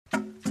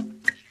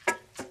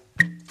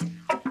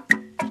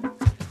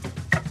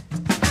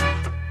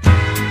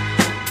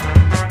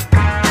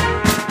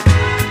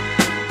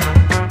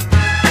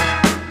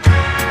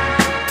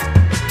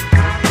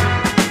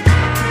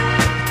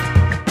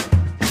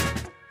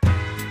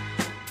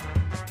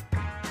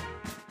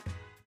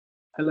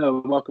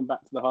Hello and welcome back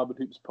to the Harvard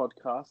Hoops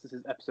podcast. This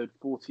is episode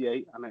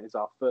 48 and it is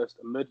our first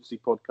emergency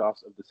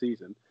podcast of the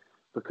season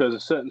because a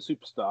certain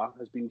superstar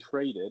has been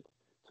traded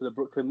to the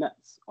Brooklyn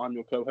Nets. I'm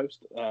your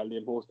co-host,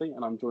 Liam Horsley,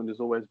 and I'm joined as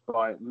always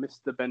by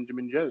Mr.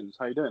 Benjamin Jones.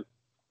 How you doing?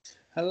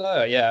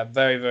 Hello. Yeah,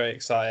 very, very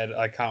excited.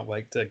 I can't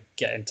wait to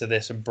get into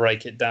this and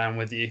break it down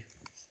with you.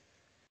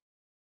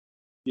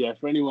 Yeah,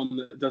 for anyone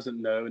that doesn't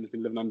know and has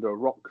been living under a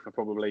rock for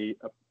probably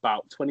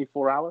about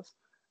 24 hours,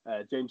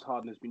 James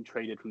Harden has been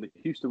traded from the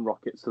Houston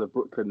Rockets to the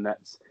Brooklyn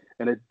Nets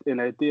in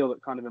a deal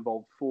that kind of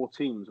involved four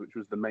teams, which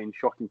was the main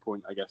shocking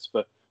point, I guess,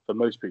 for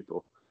most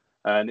people.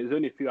 And it was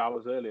only a few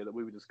hours earlier that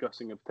we were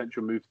discussing a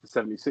potential move to the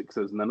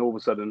 76ers, and then all of a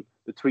sudden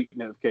the tweet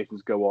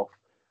notifications go off,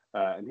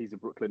 and he's a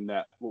Brooklyn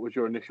Net. What was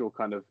your initial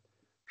kind of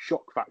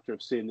shock factor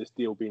of seeing this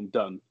deal being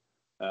done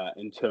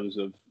in terms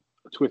of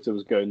Twitter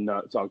was going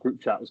nuts, our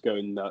group chat was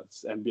going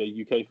nuts,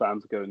 NBA UK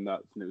fans were going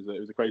nuts, and it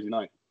was a crazy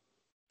night.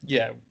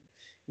 Yeah,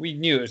 we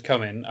knew it was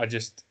coming. I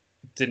just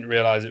didn't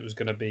realise it was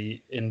going to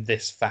be in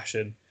this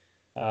fashion.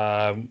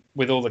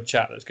 With all the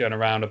chat that's going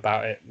around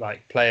about it,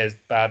 like players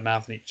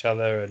bad-mouthing each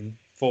other and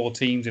four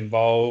teams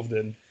involved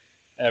and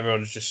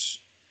everyone's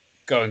just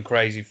going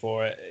crazy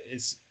for it.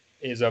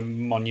 It's a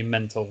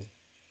monumental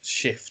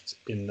shift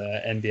in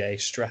the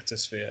NBA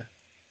stratosphere.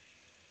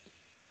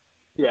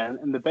 Yeah,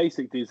 and the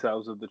basic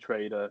details of the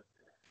trade are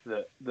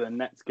that the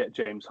Nets get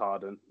James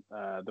Harden,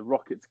 the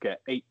Rockets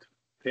get 8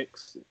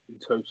 picks in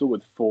total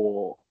with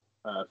 4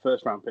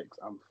 first-round picks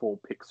and 4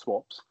 pick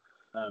swaps.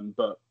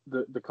 But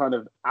the kind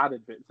of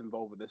added bits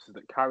involved with this is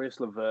that Caris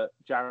LeVert,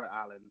 Jarrett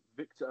Allen,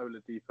 Victor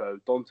Oladipo,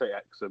 Dante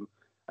Exum,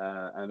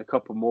 and a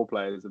couple more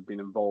players have been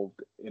involved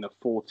in a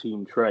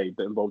 4-team trade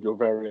that involved your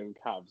very own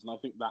Cavs. And I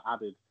think that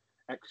added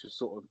extra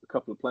sort of a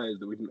couple of players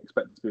that we didn't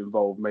expect to be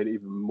involved made it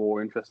even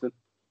more interesting.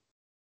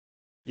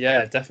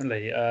 Yeah,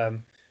 definitely. I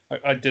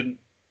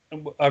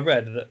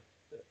read that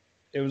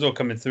it was all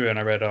coming through, and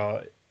I read,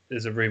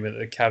 there's a rumor that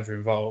the Cavs are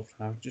involved.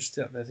 And I'm just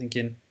out there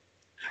thinking,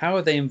 how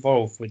are they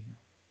involved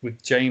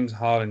with James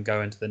Harden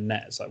going to the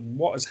Nets? Like,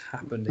 what has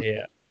happened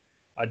here?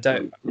 I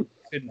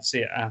couldn't see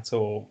it at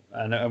all.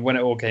 And when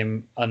it all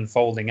came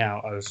unfolding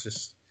out, I was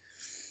just,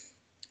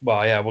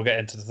 well, yeah, we'll get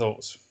into the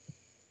thoughts.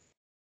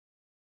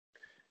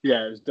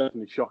 Yeah, it was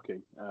definitely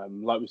shocking.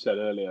 Like we said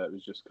earlier, it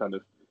was just kind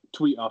of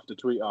tweet after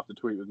tweet after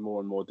tweet with more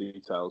and more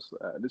details.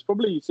 And it's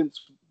probably,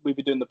 since we've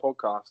been doing the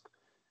podcast,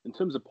 in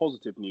terms of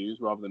positive news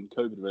rather than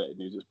COVID-related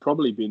news, it's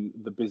probably been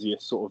the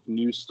busiest sort of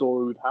news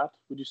story we've had,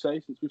 would you say,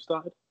 since we've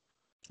started?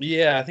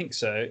 Yeah, I think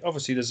so.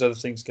 Obviously, there's other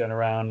things going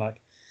around,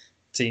 like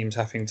teams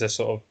having to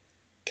sort of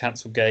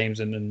cancel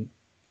games and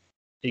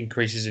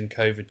increases in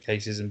COVID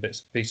cases and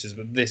bits and pieces.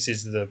 But this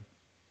is the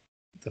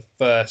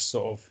first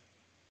sort of,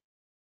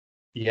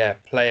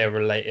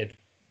 player-related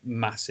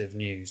massive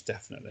news,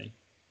 definitely.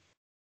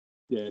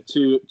 Yeah,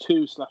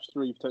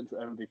 2/3 potential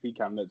MVP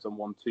candidates on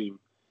one team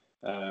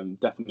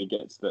definitely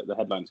gets the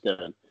headlines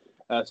going.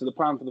 So the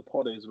plan for the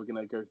pod is we're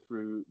going to go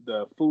through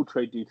the full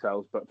trade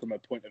details, but from a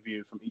point of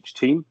view from each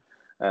team.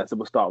 So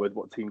we'll start with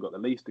what team got the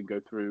least and go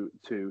through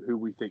to who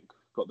we think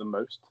got the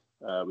most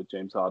with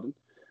James Harden.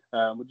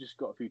 We've just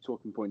got a few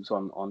talking points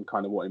on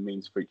kind of what it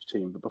means for each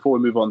team. But before we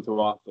move on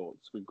to our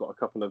thoughts, we've got a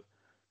couple of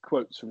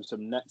quotes from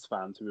some Nets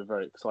fans who are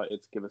very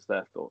excited to give us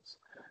their thoughts.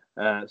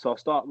 So I'll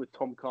start with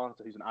Tom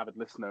Carter, who's an avid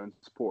listener and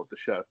supporter of the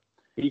show.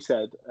 He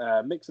said,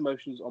 mixed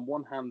emotions. On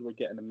one hand, we're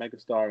getting a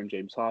megastar in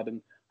James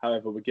Harden.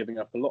 However, we're giving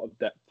up a lot of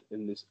depth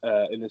in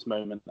this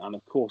moment and,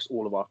 of course,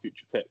 all of our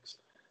future picks.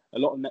 A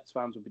lot of Nets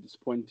fans will be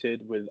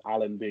disappointed with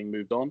Allen being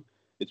moved on.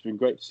 It's been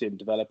great to see him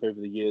develop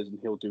over the years, and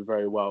he'll do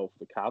very well for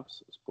the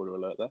Cavs. Spoiler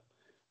alert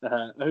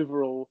there.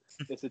 Overall,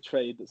 it's a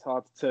trade that's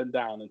hard to turn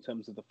down in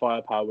terms of the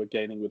firepower we're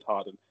gaining with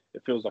Harden.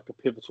 It feels like a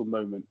pivotal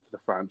moment for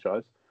the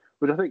franchise,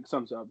 which I think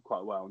sums it up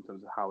quite well in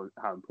terms of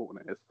how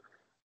important it is.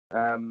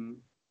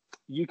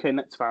 UK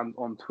Nets fans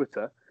on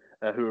Twitter,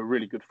 who are a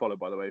really good follow,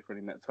 by the way, for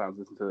any Nets fans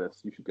listening to this,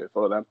 you should go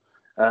follow them.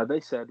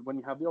 They said, when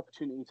you have the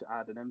opportunity to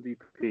add an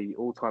MVP,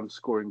 all-time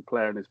scoring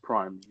player in his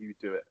prime, you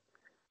do it.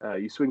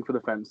 You swing for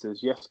the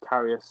fences. Yes,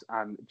 Caris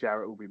and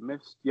Jarrett will be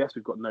missed. Yes,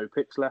 we've got no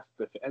picks left,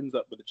 but if it ends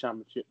up with a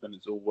championship, then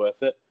it's all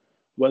worth it.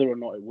 Whether or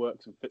not it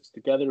works and fits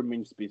together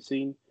remains to be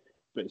seen,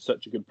 but it's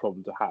such a good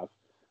problem to have.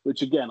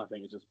 Which, again, I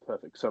think is just a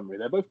perfect summary.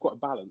 They're both quite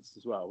balanced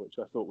as well, which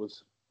I thought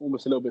was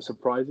almost a little bit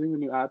surprising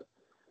when you add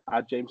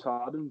James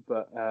Harden.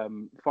 But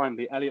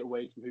finally, Elliot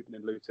Wade from Hooping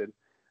in Luton,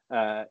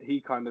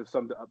 he kind of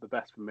summed it up the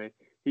best for me.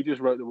 He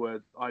just wrote the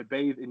words, "I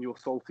bathe in your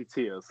salty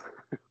tears,"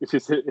 which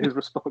is his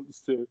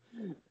response to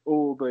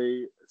all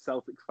the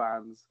Celtics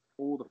fans,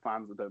 all the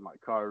fans that don't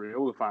like Kyrie,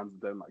 all the fans that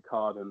don't like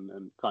Harden,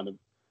 and kind of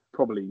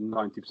probably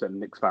 90%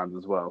 Knicks fans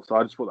as well. So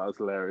I just thought that was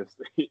hilarious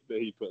that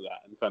he put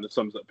that and kind of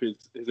sums up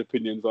his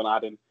opinions on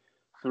adding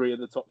 3 of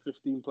the top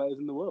 15 players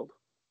in the world.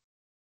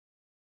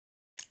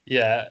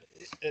 Yeah,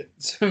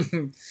 it's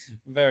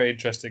very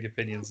interesting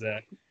opinions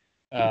there.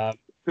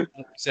 Like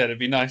I said, it'd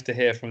be nice to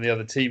hear from the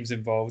other teams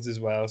involved as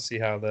well, see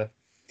how the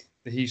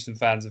Houston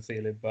fans are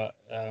feeling. But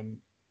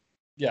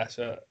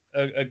so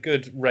a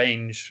good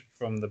range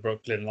from the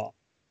Brooklyn lot.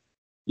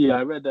 Yeah,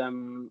 I read.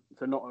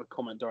 So not a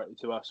comment directly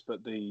to us,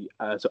 but the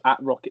so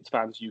at Rockets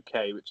Fans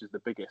UK, which is the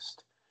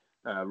biggest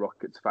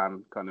Rockets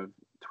fan kind of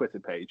Twitter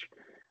page,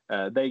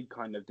 they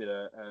kind of did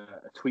a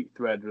tweet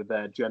thread with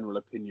their general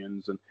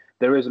opinions, and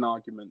there is an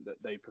argument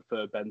that they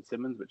prefer Ben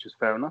Simmons, which is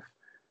fair enough.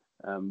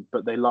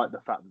 But they like the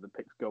fact that the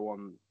picks go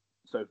on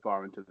so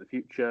far into the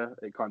future.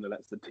 It kind of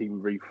lets the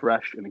team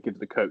refresh, and it gives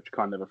the coach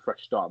kind of a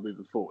fresh start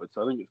moving forward.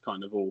 So I think it's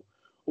kind of all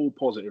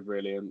positive,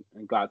 really, and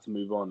glad to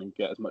move on and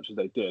get as much as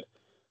they did.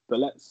 But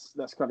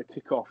let's kind of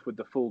kick off with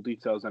the full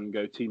details and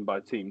go team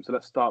by team. So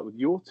let's start with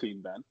your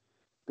team, Ben,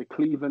 the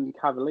Cleveland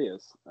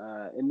Cavaliers.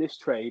 In this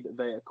trade,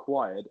 they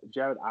acquired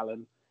Jared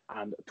Allen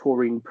and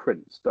Taurean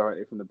Prince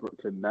directly from the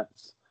Brooklyn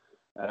Nets.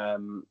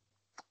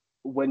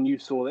 When you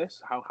saw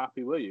this, how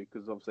happy were you?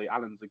 Because obviously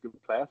Allen's a good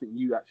player. I think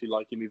you actually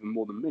like him even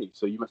more than me.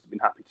 So you must have been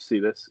happy to see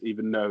this,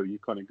 even though you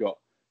kind of got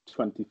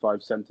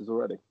 25 centers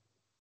already.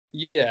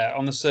 Yeah,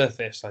 on the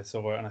surface, I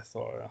saw it and I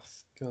thought, oh,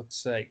 for God's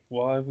sake,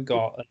 why have we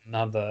got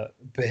another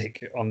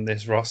big on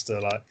this roster?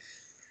 Like,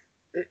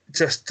 it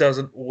just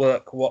doesn't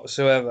work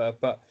whatsoever.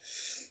 But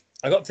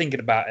I got thinking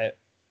about it,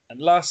 and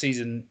last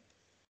season,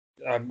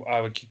 I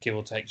would give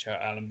or take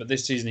Jared Allen, but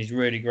this season he's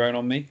really grown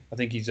on me. I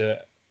think he's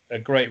a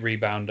great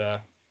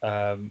rebounder.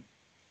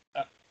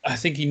 I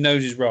think he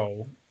knows his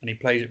role and he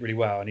plays it really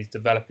well, and he's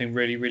developing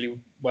really,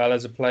 really well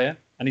as a player.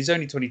 And he's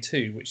only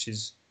 22, which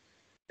is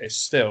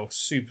still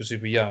super,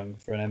 super young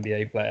for an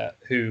NBA player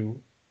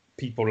who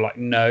people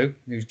know,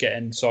 who's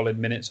getting solid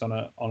minutes on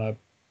a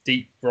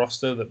deep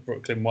roster that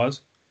Brooklyn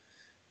was.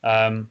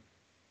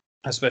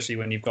 Especially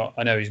when you've got,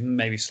 I know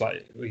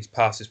he's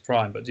past his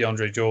prime, but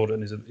DeAndre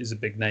Jordan is a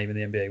big name in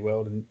the NBA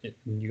world, and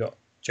you got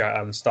Jared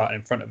Allen starting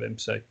in front of him,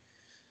 so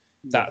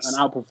that's and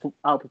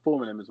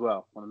outperforming him as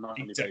well on a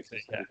nightly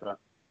basis. Yeah.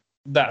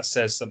 That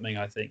says something,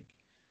 I think.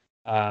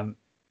 But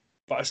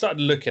I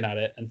started looking at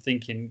it and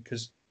thinking,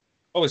 because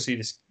obviously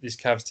this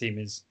Cavs team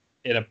is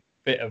in a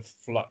bit of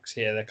flux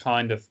here. They're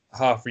kind of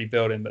half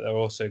rebuilding, but they've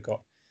also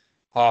got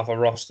half a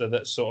roster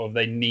that sort of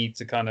they need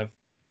to kind of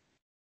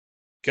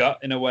gut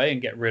in a way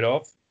and get rid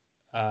of.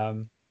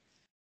 And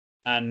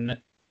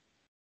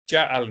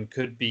Jared Allen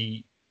could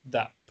be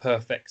that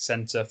perfect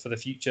center for the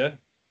future.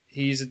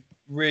 He's a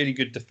really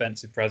good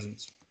defensive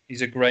presence.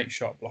 He's a great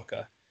shot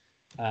blocker.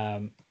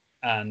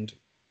 And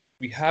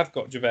we have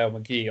got JaVale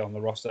McGee on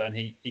the roster, and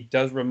he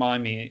does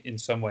remind me in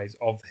some ways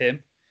of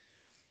him.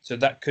 So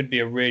that could be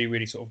a really,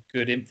 really sort of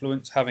good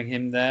influence, having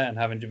him there and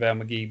having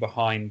JaVale McGee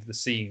behind the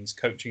scenes,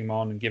 coaching him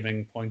on and giving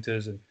him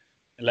pointers and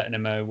letting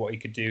him know what he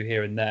could do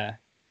here and there.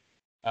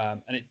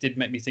 And it did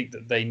make me think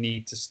that they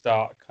need to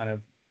start kind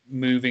of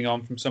moving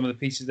on from some of the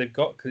pieces they've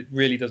got, because it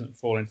really doesn't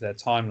fall into their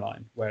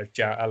timeline, whereas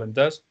Jared Allen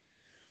does.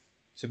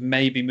 So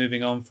maybe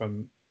moving on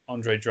from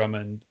Andre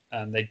Drummond,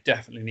 and they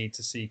definitely need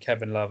to see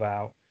Kevin Love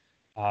out.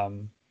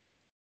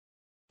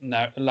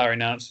 Now Larry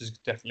Nance is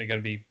definitely going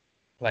to be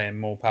playing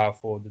more power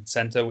forward than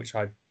center, which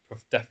I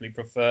definitely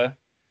prefer.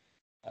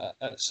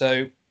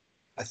 So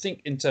I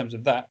think in terms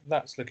of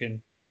that's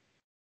looking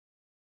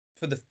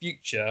for the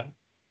future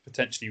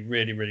potentially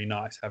really, really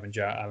nice having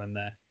Jared Allen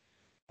there.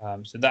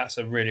 So that's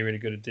a really, really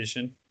good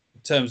addition.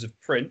 In terms of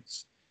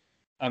Prince,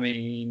 I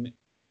mean,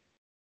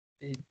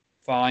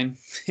 fine.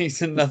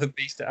 He's another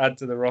piece to add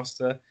to the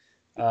roster.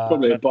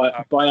 Probably a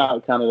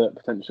buyout candidate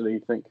potentially, you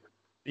think?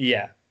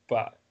 Yeah,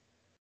 but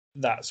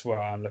that's where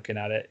I'm looking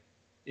at it.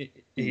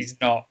 He's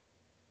not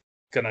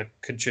going to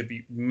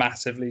contribute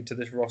massively to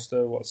this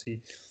roster. What's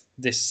he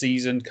this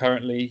season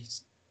currently?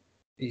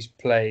 He's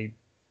played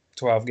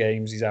 12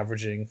 games. He's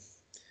averaging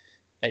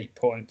 8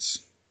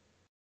 points.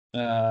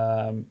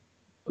 A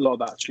lot of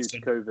that's due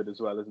to COVID as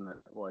well, isn't it?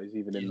 Why he's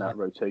even in that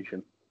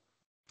rotation.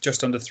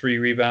 Just under 3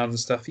 rebounds and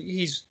stuff.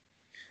 He's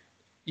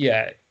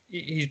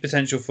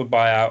potential for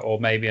buyout or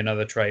maybe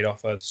another trade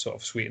offer to sort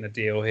of sweeten the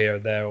deal here or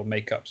there or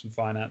make up some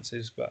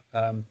finances. But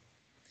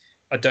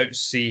I don't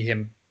see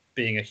him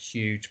being a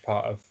huge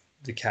part of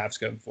the Cavs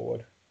going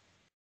forward.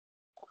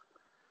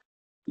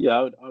 Yeah,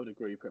 I would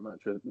agree pretty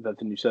much with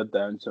everything you said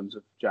there in terms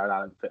of Jared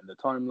Allen fitting the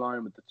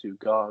timeline with the 2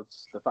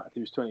 guards. The fact that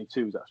he was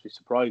 22 was actually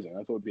surprising.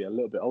 I thought he'd be a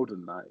little bit older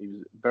than that. He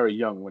was very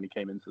young when he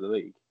came into the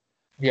league.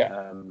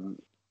 Yeah. And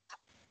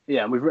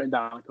we've written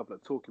down a couple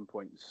of talking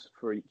points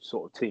for each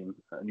sort of team,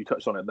 and you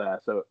touched on it there.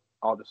 So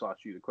I'll just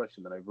ask you the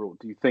question then overall.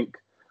 Do you think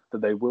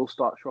that they will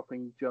start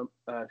shopping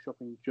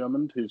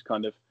Drummond, who's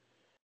kind of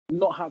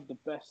not had the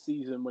best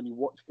season when you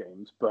watch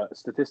games, but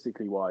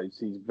statistically wise,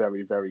 he's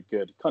very, very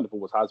good. Kind of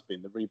always has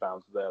been. The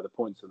rebounds are there, the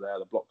points are there,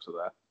 the blocks are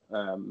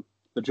there.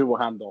 The dribble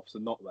handoffs are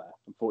not there,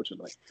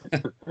 unfortunately.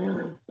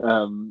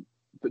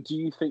 But do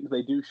you think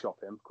they do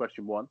shop him?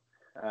 Question 1.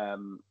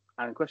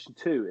 And question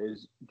 2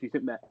 is, do you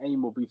think their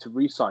aim will be to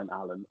re-sign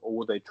Allen, or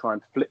will they try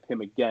and flip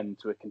him again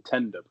to a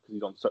contender because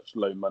he's on such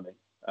low money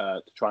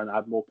to try and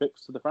add more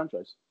picks to the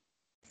franchise?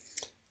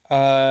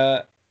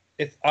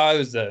 If I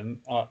was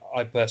them,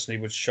 I personally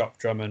would shop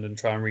Drummond and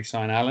try and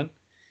re-sign Allen.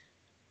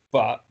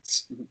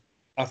 But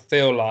I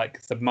feel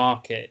like the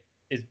market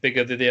is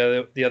bigger than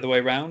the other way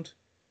around.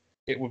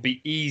 It would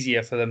be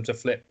easier for them to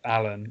flip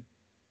Allen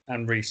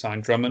and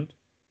re-sign Drummond.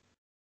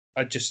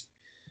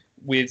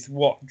 With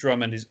what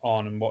Drummond is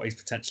on and what he's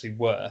potentially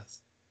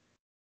worth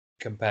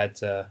compared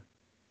to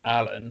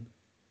Allen's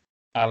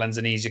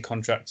an easier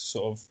contract to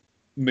sort of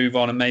move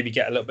on and maybe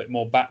get a little bit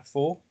more back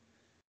for.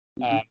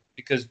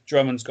 Because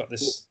Drummond's got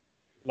this,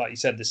 like you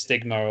said, the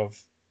stigma of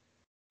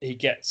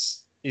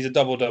he's a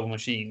double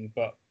machine,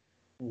 but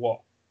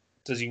what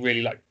does he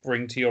really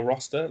bring to your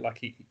roster?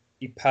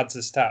 He pads the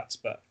stats,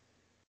 but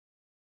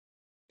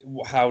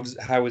how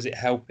is it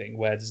helping?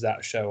 Where does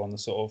that show on the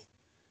sort of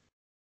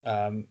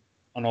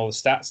on all the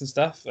stats and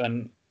stuff?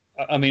 And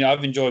I mean,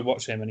 I've enjoyed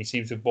watching him, and he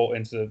seems to have bought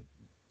into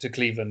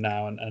Cleveland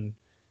now, and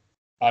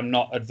I'm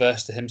not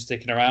adverse to him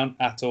sticking around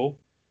at all.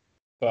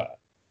 But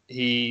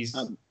he's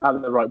at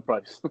the right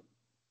price.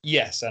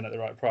 Yes, and at the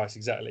right price,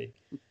 exactly.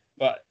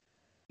 But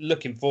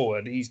looking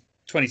forward, he's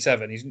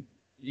 27.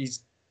 He's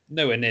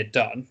nowhere near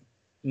done,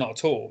 not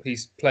at all.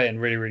 He's playing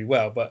really, really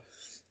well. But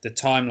the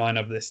timeline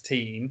of this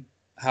team,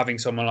 having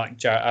someone like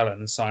Jarrett Allen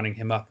and signing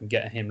him up and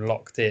getting him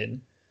locked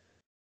in,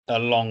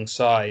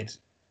 alongside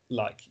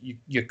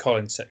your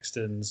Colin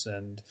Sextons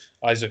and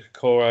Isaac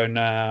Okoro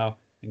now,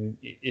 and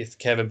if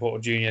Kevin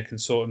Porter Jr. can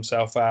sort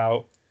himself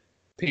out,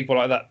 people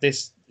like that,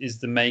 this is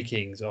the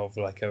makings of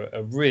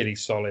a really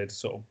solid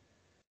sort of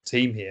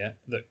team here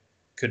that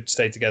could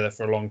stay together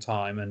for a long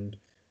time and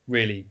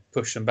really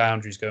push some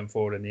boundaries going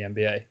forward in the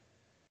NBA.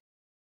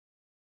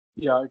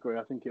 Yeah, I agree.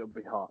 I think it'll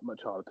be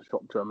much harder to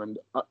shop Drummond.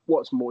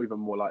 What's even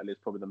more likely is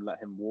probably them let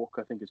him walk.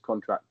 I think his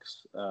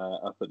contract's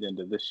up at the end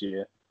of this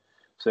year.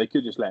 So they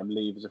could just let him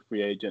leave as a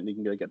free agent. He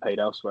can go get paid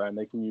elsewhere, and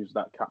they can use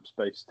that cap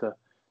space to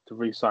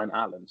re-sign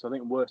Allen. So I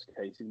think worst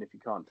case, even if you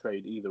can't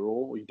trade either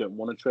or you don't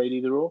want to trade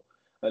either or,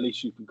 at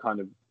least you can kind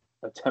of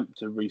attempt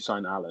to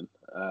re-sign Allen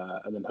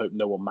and then hope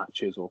no one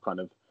matches or kind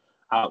of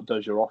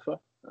outdoes your offer.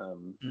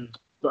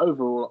 But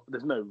overall,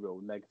 there's no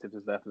real negatives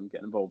there for them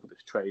getting involved with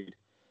this trade.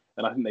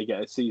 And I think they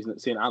get a season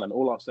at seeing Allen.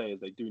 All I'll say is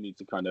they do need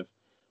to kind of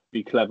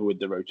be clever with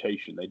the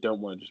rotation. They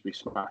don't want to just be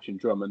smashing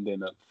Drummond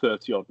in at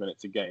 30-odd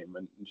minutes a game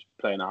and just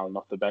playing Allen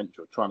off the bench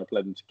or trying to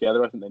play them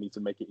together. I think they need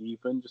to make it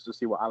even just to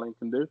see what Allen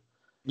can do.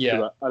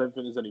 Yeah. I don't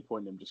think there's any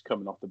point in him just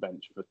coming off the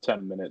bench for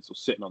 10 minutes or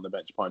sitting on the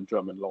bench behind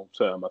Drummond long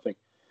term. I think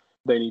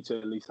they need to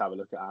at least have a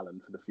look at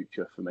Allen for the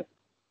future for me.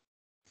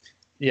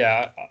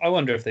 Yeah, I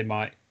wonder if they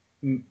might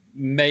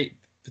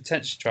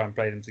potentially try and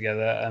play them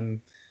together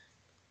and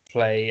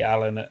play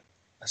Allen at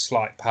a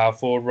slight power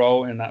forward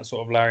role in that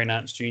sort of Larry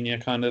Nance Jr.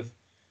 kind of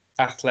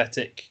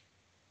athletic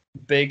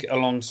big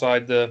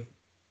alongside the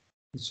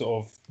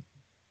sort of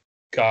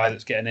guy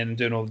that's getting in and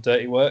doing all the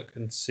dirty work,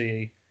 and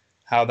see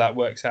how that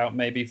works out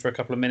maybe for a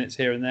couple of minutes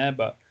here and there.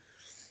 But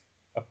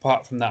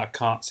apart from that, I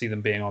can't see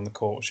them being on the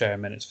court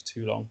sharing minutes for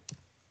too long.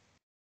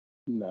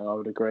 No, I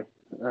would agree.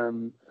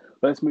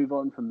 Let's move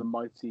on from the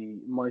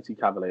mighty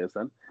Cavaliers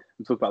then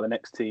and talk about the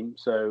next team.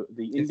 So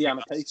the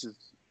Indiana Pacers.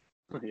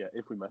 Yeah,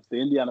 if we must. The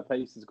Indiana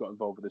Pacers got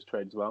involved with this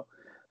trade as well,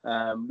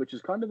 which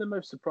is kind of the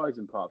most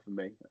surprising part for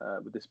me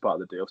with this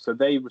part of the deal. So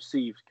they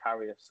received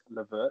Caris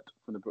LeVert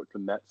from the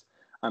Brooklyn Nets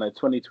and a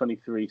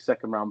 2023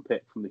 second-round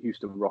pick from the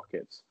Houston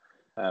Rockets.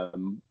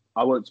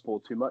 I won't spoil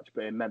too much,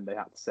 but it meant they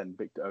had to send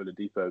Victor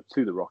Oladipo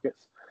to the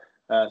Rockets.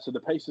 So the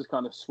Pacers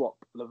kind of swap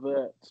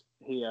LeVert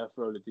here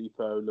for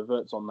Oladipo.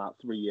 LeVert's on that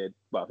 3-year,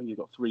 well, I think he's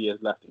got 3 years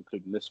left,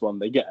 including this one.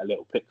 They get a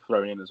little pick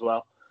thrown in as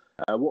well.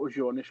 What was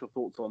your initial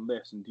thoughts on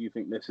this? And do you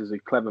think this is a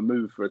clever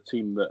move for a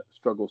team that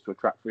struggles to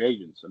attract free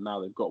agents? And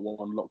now they've got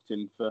one locked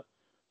in for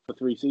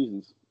 3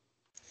 seasons.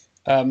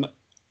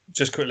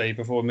 Just quickly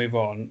before we move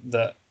on,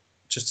 that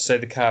just to say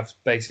the Cavs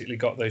basically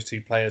got those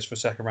 2 players for a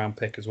second-round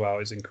pick as well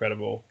is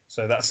incredible.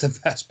 So that's the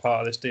best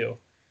part of this deal.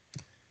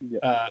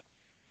 Yeah.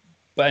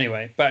 But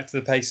anyway, back to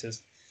the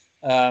Pacers.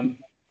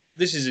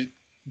 This is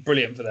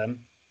brilliant for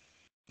them.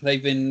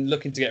 They've been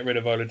looking to get rid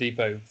of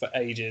Oladipo for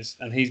ages,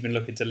 and he's been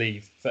looking to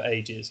leave for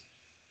ages.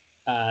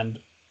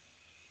 And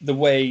the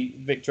way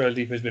Victor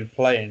Oladipo has been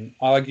playing,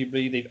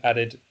 arguably they've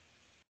added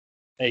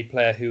a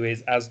player who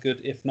is as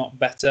good, if not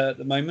better, at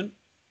the moment.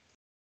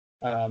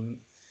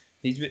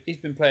 He's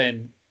been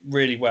playing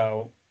really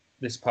well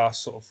this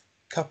past sort of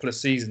couple of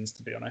seasons,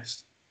 to be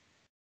honest.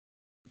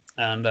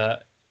 And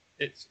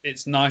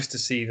it's nice to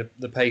see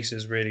the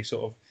Pacers really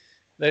sort of,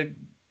 they're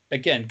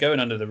again going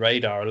under the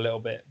radar a little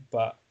bit,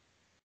 but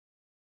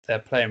they're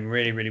playing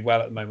really, really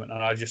well at the moment.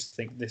 And I just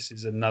think this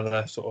is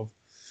another sort of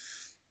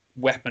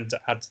weapon to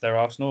add to their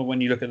arsenal.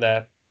 When you look at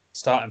their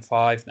starting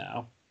 5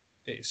 now,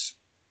 it's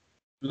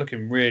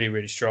looking really,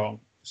 really strong.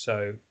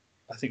 So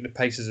I think the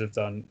Pacers have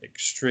done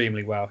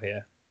extremely well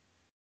here.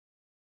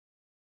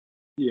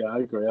 Yeah, I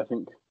agree. I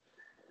think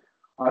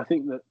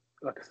that,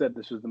 like I said,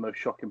 this was the most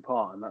shocking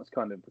part, and that's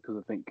kind of because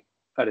I think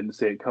I didn't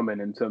see it coming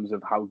in terms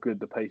of how good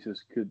the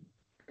Pacers could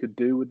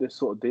do with this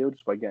sort of deal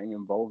just by getting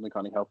involved and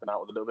kind of helping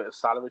out with a little bit of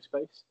salary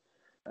space.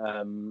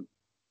 And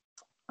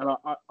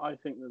I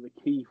think that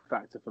the key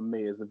factor for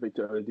me is that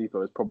Victor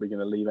Oladipo is probably going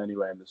to leave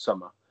anyway in the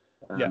summer.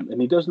 And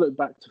he does look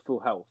back to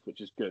full health,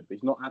 which is good, but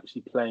he's not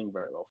actually playing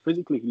very well.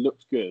 Physically, he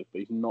looks good,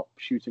 but he's not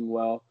shooting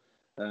well.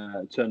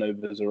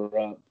 Turnovers are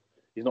up.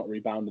 He's not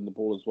rebounding the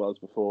ball as well as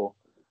before.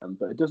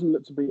 But it doesn't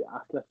look to be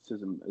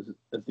athleticism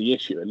as the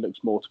issue. It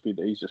looks more to be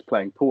that he's just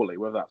playing poorly,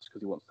 whether that's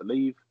because he wants to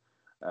leave,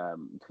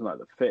 something like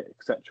the fit,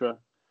 etc.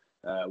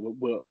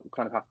 We'll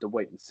kind of have to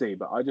wait and see.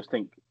 But I just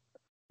think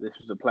this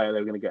was a player they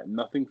were going to get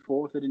nothing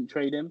for if they didn't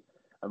trade him.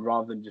 And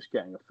rather than just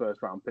getting a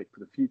first-round pick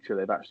for the future,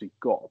 they've actually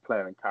got a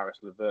player in Caris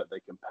LeVert they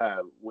can pair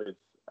with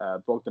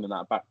Brogdon in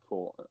that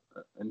backcourt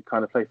and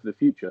kind of play for the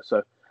future.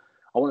 So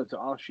I wanted to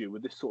ask you,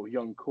 with this sort of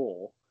young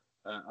core,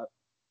 are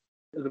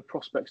the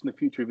prospects in the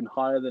future even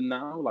higher than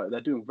now? Like,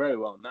 they're doing very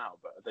well now,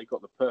 but have they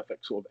got the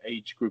perfect sort of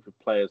age group of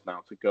players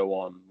now to go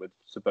on with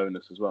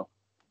Sabonis as well?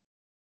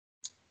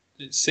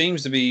 It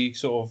seems to be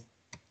sort of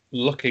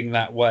looking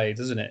that way,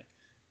 doesn't it?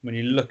 When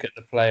you look at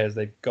the players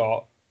they've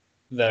got,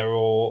 they're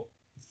all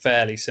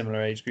fairly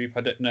similar age group.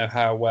 I don't know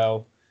how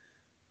well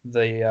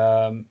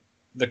the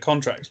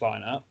contracts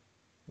line up,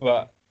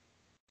 but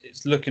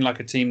it's looking like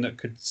a team that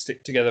could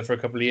stick together for a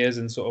couple of years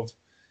and sort of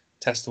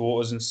test the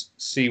waters and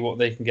see what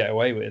they can get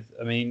away with.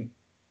 I mean,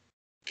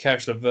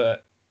 Caris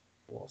LeVert,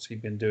 what's he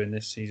been doing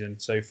this season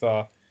so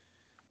far?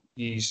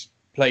 He's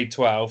played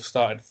 12,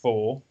 started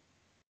 4.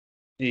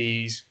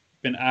 He's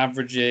been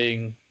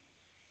averaging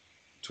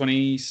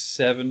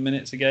 27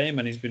 minutes a game,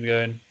 and he's been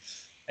going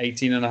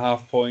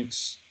 18.5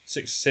 points,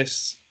 6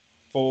 assists,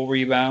 4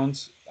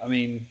 rebounds. I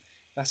mean,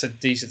 that's a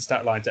decent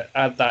stat line. To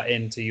add that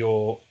into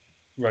your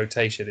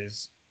rotation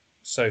is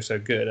so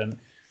good. And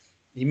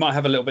he might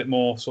have a little bit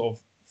more sort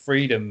of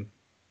freedom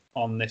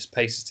on this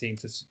Pacers team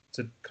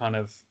to kind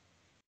of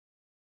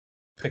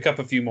pick up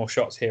a few more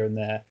shots here and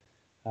there,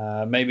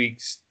 maybe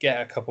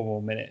get a couple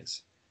more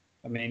minutes.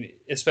 I mean,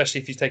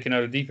 especially if he's taken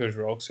Oladipo's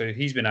role. So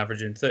he's been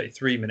averaging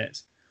 33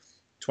 minutes,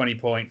 20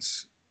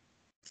 points,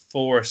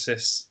 4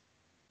 assists,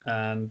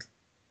 and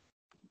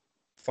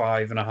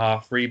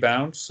 5.5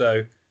 rebounds.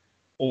 So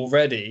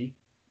already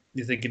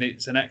you're thinking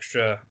it's an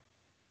extra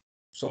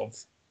sort of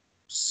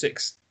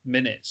 6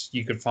 minutes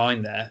you could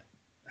find there,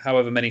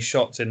 however many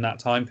shots in that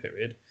time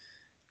period.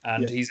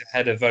 And he's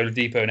ahead of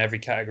Oladipo in every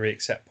category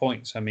except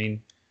points. I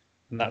mean,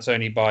 and that's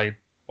only by,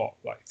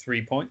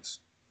 3 points?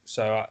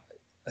 So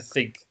I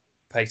think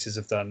Pacers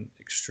have done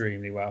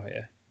extremely well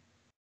here.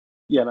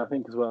 Yeah, and I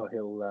think as well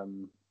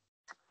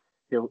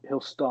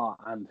he'll start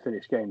and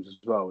finish games as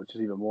well, which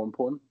is even more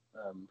important,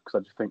 because I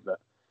just think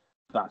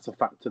that's a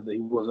factor that he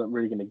wasn't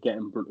really going to get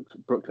in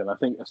Brooklyn. I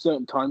think at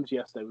certain times,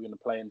 yes, they were going to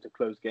play into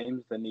close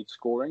games. They need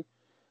scoring,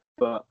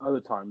 but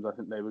other times I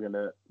think they were going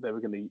to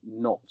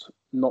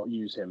not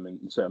use him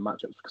in certain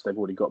matchups because they've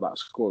already got that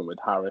scoring with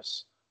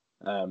Harris,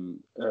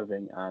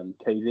 Irving, and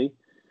KD.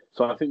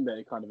 So I think that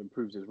it kind of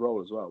improves his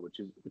role as well, which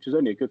is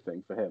only a good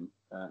thing for him.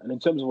 And in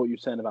terms of what you're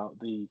saying about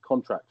the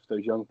contracts for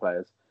those young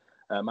players,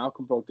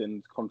 Malcolm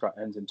Brogdon's contract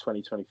ends in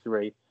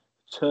 2023.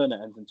 Turner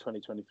ends in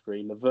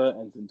 2023. LeVert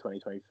ends in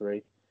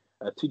 2023.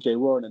 TJ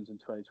Warren ends in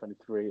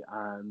 2023.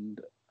 And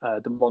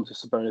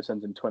Domantas Sabonis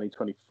ends in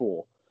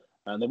 2024.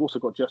 And they've also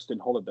got Justin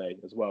Holiday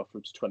as well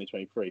through to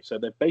 2023. So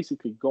they've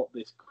basically got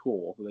this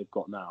core that they've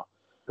got now,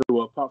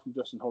 who are, apart from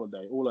Justin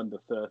Holiday, all under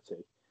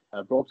 30.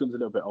 Brogdon's a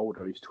little bit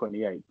older, he's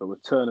 28, but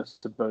with Turner,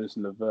 Sabonis,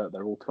 and LeVert,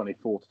 they're all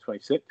 24 to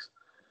 26.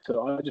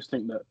 So I just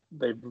think that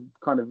they've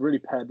kind of really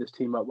paired this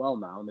team up well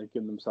now, and they've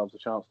given themselves a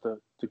chance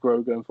to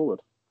grow going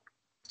forward.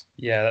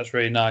 Yeah, that's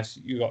really nice.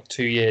 You've got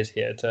 2 years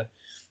here to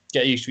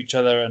get used to each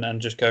other and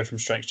just go from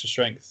strength to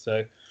strength.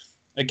 So,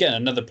 again,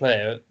 another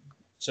player,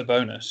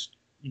 Sabonis,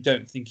 you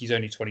don't think he's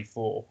only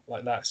 24.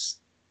 Like,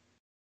 that's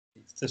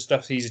the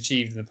stuff he's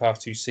achieved in the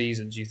past 2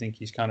 seasons. You think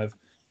he's kind of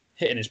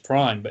hitting his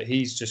prime, but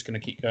he's just going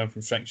to keep going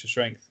from strength to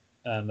strength.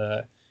 And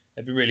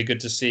it'd be really good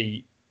to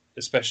see,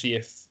 especially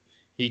if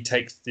he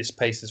takes this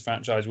Pacers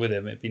franchise with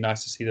him. It'd be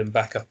nice to see them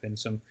back up in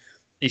some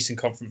Eastern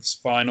Conference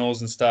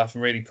finals and stuff,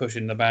 and really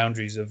pushing the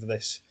boundaries of the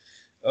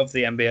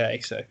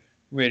NBA. So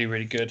really,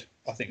 really good.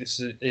 I think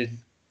this is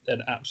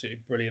an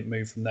absolutely brilliant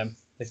move from them.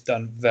 They've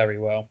done very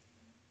well.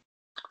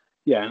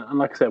 Yeah, and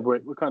like I said,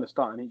 we're kind of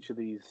starting each of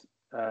these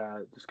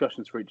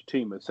discussions for each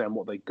team with saying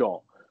what they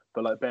got.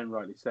 But like Ben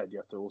rightly said, you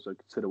have to also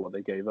consider what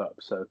they gave up.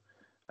 So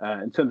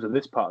in terms of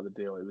this part of the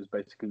deal, it was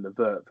basically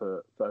LeVert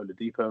for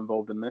Oladipo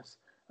involved in this,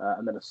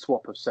 and then a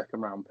swap of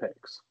second-round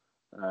picks.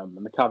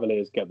 And the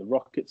Cavaliers get the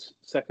Rockets'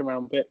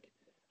 second-round pick,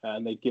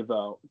 and they give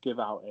out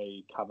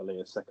a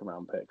Cavaliers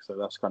second-round pick. So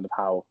that's kind of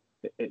how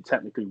it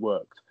technically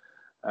worked.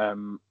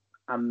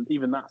 And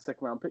even that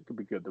second-round pick could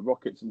be good. The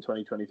Rockets in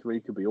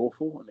 2023 could be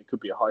awful, and it could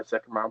be a high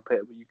second-round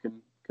pick where you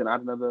can add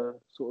another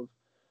sort of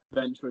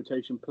bench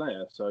rotation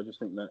player. So I just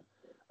think that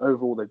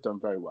overall, they've done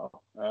very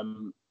well.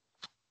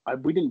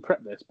 We didn't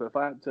prep this, but if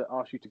I had to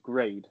ask you to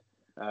grade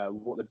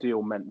what the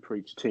deal meant for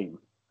each team,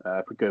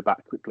 if we go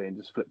back quickly and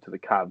just flip to the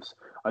Cavs,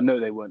 I know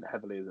they weren't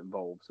heavily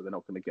involved, so they're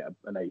not going to get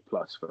an A+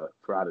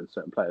 for adding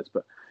certain players.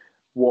 But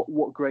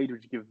what grade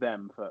would you give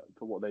them for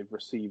what they've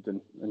received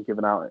and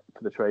given out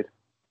for the trade?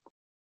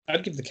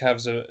 I'd give the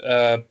Cavs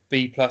a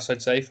B+,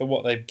 I'd say, for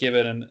what they've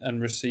given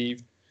and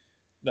received.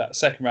 That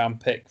second-round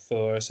pick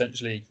for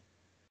essentially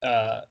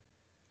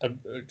an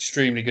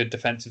extremely good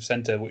defensive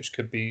center, which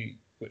could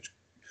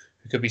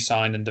who could be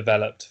signed and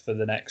developed for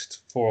the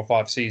next 4 or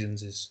 5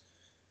 seasons is,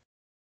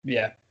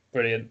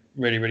 brilliant.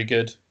 Really, really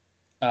good.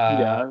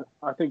 I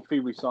think if he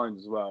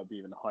resigns as well, it'd be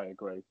even a higher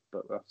grade,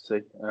 but we'll have to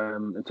see.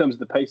 In terms of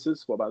the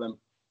Pacers, what about them?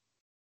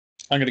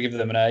 I'm going to give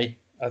them an A.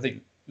 I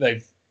think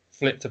they've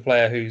flipped a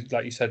player who's,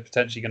 like you said,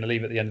 potentially going to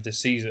leave at the end of this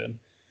season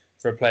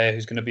for a player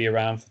who's going to be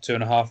around for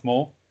 2.5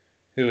 more,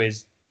 who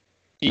is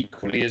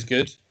equally as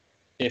good,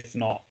 if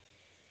not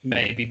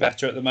maybe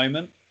better at the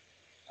moment,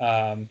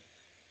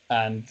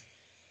 and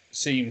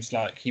seems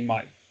like he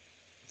might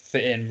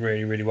fit in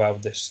really, really well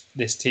with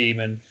this team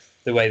and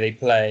the way they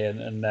play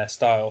and their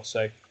style.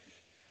 So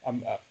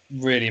I'm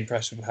really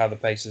impressed with how the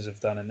Pacers have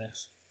done in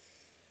this.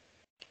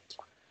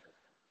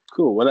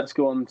 Cool. Well, let's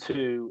go on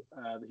to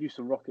the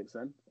Houston Rockets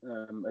then.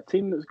 A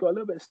team that's got a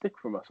little bit of stick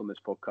from us on this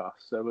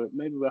podcast. So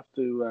maybe we have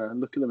to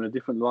look at them in a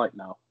different light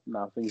now.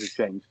 Now things have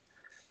changed.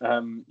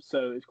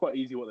 So it's quite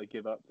easy what they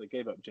give up. They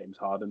gave up James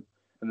Harden,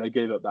 and they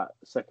gave up that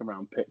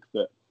second-round pick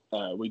that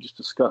we just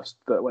discussed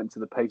that went to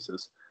the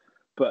Pacers.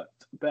 But,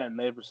 Ben,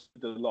 they have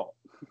received a lot.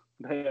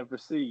 They have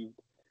received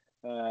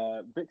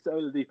Victor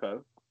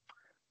Oladipo,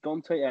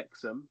 Dante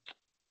Exum.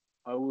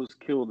 I always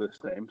kill this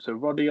name. So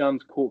Rodion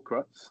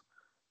Korkmaz.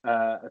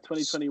 A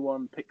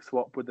 2021 pick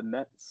swap with the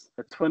Nets,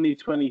 a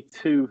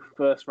 2022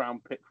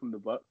 first-round pick from the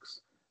Bucks,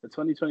 a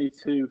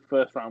 2022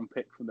 first-round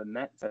pick from the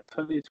Nets, a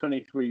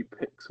 2023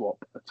 pick swap,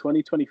 a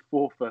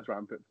 2024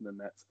 first-round pick from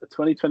the Nets, a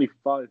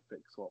 2025 pick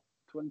swap,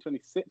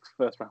 2026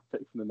 first-round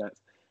pick from the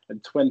Nets,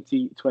 and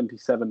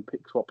 2027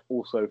 pick swap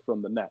also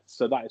from the Nets.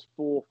 So that is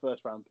 4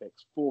 first-round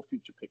picks, 4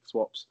 future pick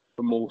swaps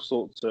from all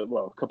sorts of,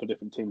 a couple of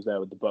different teams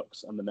there with the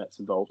Bucks and the Nets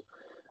involved.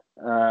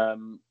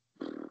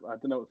 I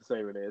don't know what to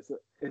say really.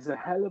 It's a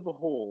hell of a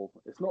haul.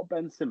 It's not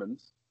Ben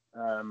Simmons,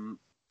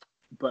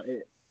 but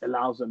it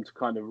allows them to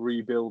kind of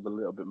rebuild a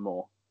little bit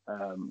more.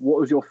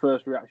 What was your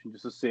first reaction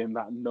just to seeing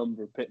that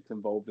number of picks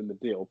involved in the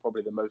deal?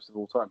 Probably the most of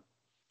all time.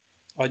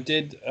 I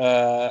did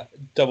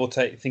double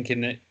take,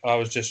 thinking that I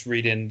was just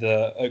reading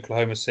the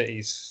Oklahoma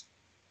City's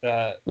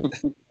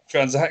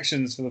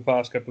transactions for the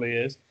past couple of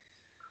years,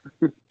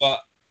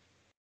 but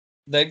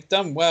they've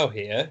done well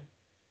here.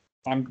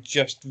 I'm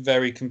just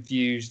very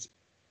confused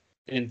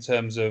in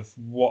terms of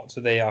what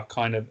they are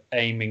kind of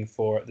aiming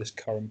for at this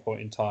current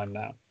point in time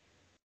now,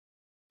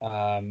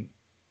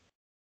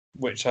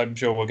 which I'm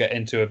sure we'll get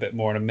into a bit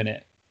more in a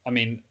minute. I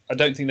mean, I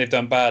don't think they've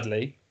done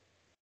badly.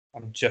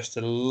 I'm just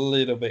a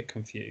little bit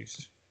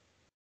confused.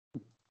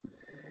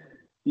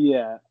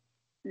 Yeah,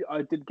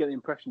 I did get the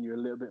impression you're a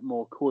little bit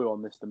more coy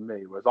on this than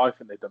me, whereas I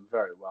think they've done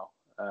very well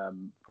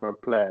for a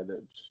player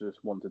that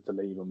just wanted to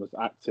leave and was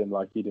acting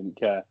like he didn't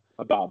care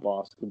about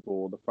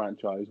basketball, the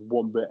franchise,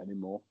 one bit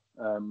anymore.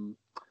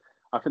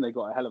 I think they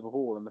got a hell of a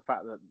haul, and the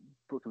fact that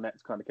Brooklyn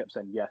Nets kind of kept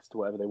saying yes to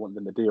whatever they wanted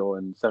in the deal,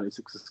 and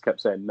 76ers kept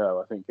saying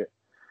no, I think it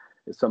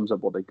sums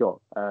up what they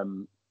got.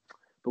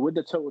 But with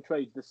the total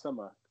trades this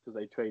summer, because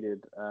they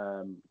traded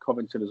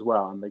Covington as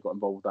well, and they got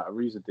involved with that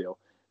Ariza deal,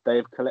 they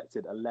have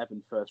collected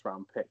 11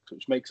 first-round picks,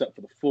 which makes up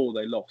for the 4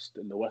 they lost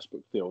in the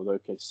Westbrook deal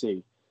with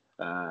OKC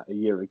a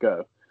year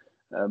ago.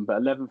 But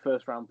 11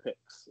 first-round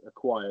picks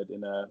acquired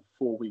in a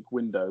 4-week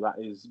window,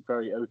 that is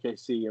very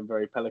OKC and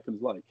very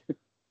Pelicans-like.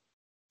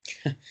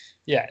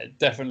 Yeah, it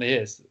definitely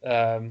is.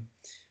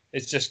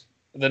 It's just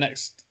the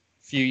next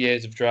few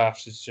years of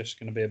drafts is just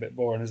going to be a bit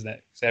boring, isn't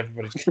it? So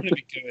everybody's going to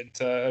be going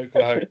to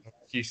Oklahoma,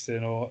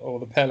 Houston, or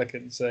the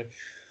Pelicans. So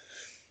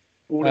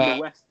all in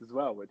the West as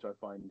well, which I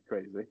find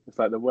crazy. It's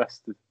like the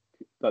West,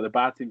 like the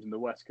bad teams in the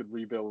West could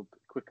rebuild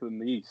quicker than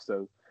the East,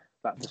 so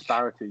that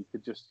disparity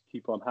could just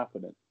keep on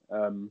happening.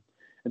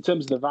 In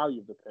terms of the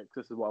value of the picks,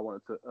 this is what I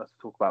wanted us to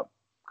talk about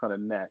kind of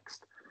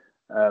next.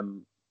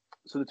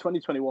 So the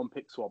 2021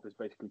 pick swap is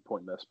basically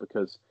pointless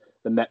because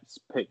the Nets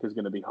pick is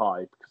going to be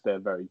high because they're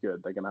very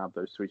good. They're going to have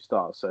those 3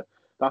 stars. So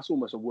that's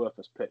almost a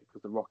worthless pick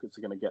because the Rockets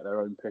are going to get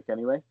their own pick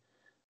anyway.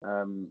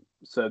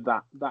 So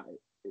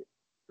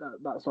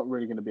that's not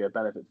really going to be a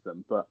benefit to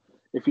them. But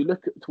if you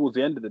look towards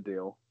the end of the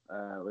deal,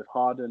 with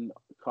Harden,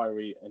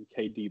 Kyrie, and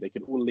KD, they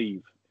could all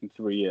leave in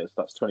 3 years.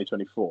 That's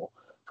 2024.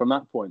 From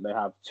that point, they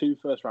have 2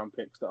 first-round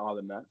picks that are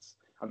the Nets,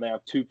 and they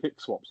have 2 pick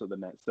swaps at the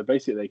Nets. So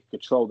basically, they can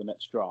control the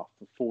Nets draft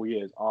for 4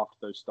 years after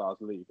those stars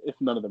leave, if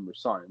none of them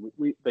resign.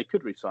 They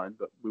could resign,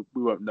 but we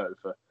won't know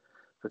for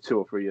 2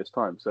 or 3 years'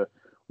 time. So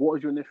what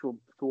is your initial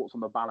thoughts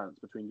on the balance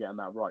between getting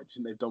that right? Do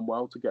you think they've done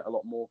well to get a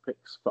lot more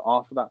picks for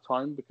after that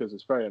time? Because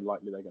it's very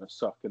unlikely they're going to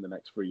suck in the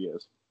next 3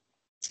 years.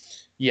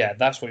 Yeah,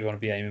 that's what you want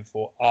to be aiming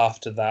for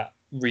after that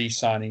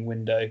re-signing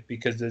window,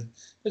 because there's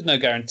no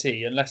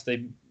guarantee, unless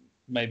they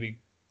maybe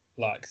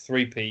like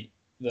three-peat,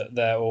 that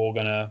they're all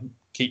going to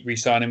keep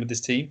re-signing with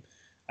this team.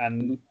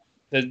 And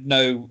there's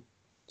no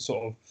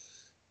sort of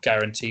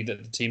guarantee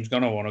that the team's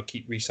going to want to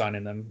keep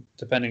re-signing them,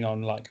 depending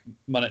on like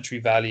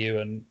monetary value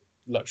and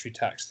luxury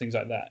tax, things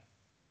like that.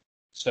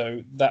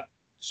 So that's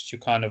your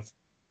kind of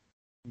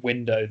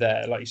window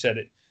there. Like you said,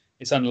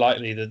 it's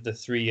unlikely that the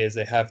 3 years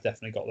they have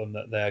definitely got them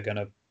that they're going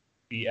to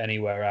be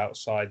anywhere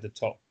outside the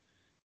top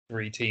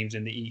 3 teams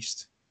in the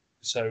East.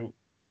 So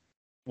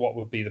what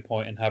would be the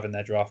point in having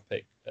their draft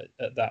pick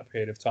at that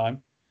period of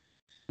time.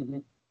 Mm-hmm.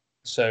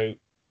 So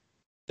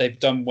they've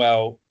done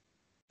well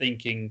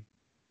thinking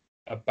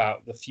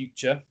about the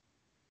future.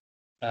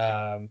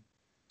 I'm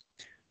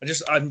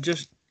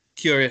just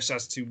curious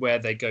as to where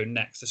they go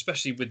next,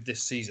 especially with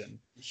this season.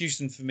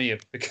 Houston, for me,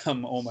 have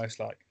become almost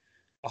like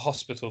a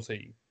hospital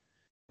team.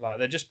 Like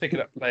they're just picking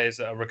up players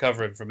that are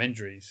recovering from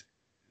injuries.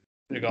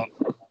 They've got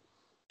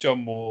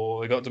John Wall,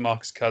 they've got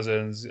DeMarcus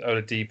Cousins,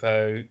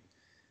 Oladipo.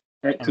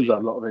 Exum's had a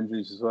lot of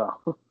injuries as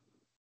well.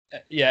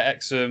 Yeah,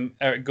 Exum,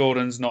 Eric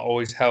Gordon's not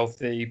always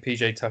healthy.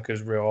 PJ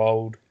Tucker's real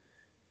old.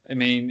 I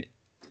mean,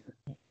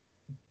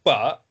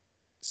 but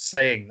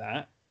saying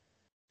that,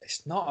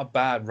 it's not a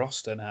bad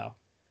roster now.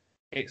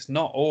 It's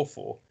not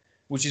awful,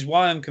 which is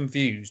why I'm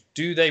confused.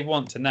 Do they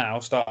want to now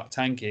start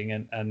tanking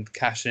and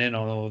cashing in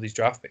on all these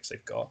draft picks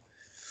they've got?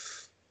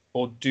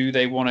 Or do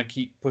they want to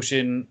keep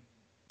pushing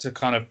to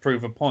kind of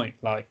prove a point?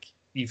 Like,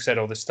 you've said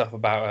all this stuff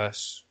about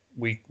us.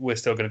 We're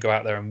still going to go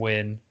out there and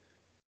win,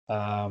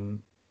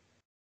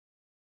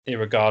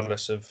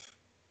 irregardless of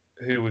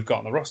who we've got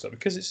on the roster,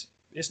 because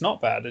it's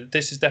not bad.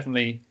 This is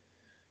definitely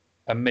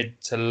a mid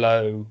to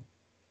low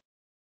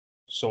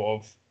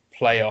sort of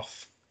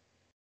playoff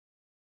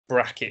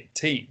bracket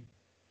team,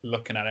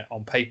 looking at it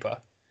on paper.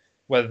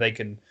 Whether they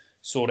can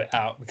sort it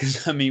out,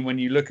 because I mean, when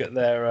you look at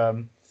their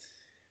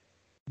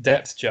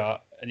depth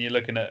chart and you're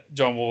looking at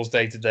John Wall's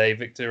day to day,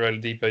 Victor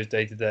Oladipo's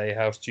day to day,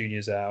 House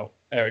Jr.'s out,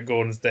 Eric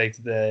Gordon's day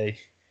to day,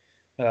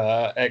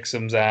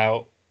 Exum's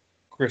out,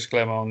 Chris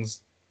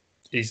Clemons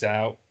is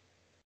out.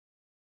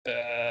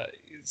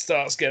 It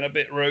starts getting a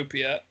bit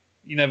ropier.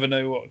 You never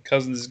know what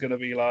Cousins is going to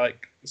be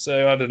like.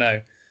 So I don't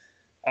know.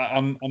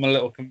 I'm a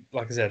little,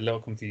 like I said, a little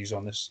confused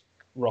on this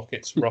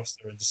Rockets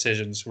roster and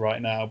decisions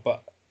right now,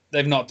 but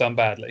they've not done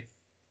badly.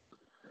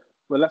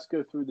 Well, let's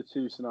go through the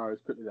two scenarios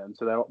quickly then.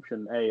 So, their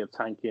option A of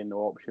tanking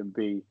or option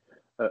B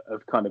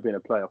of kind of being a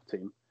playoff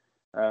team.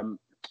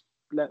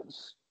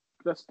 Let's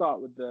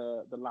start with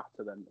the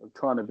latter then, of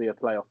trying to be a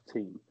playoff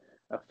team.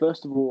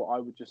 First of all, I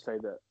would just say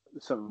that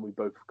something we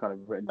both kind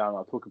of written down on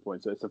our talking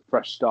points. So it's a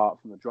fresh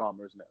start from the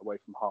drama, isn't it, away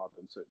from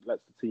Harden. So it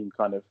lets the team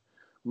kind of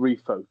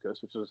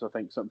refocus, which is, I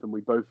think, something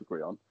we both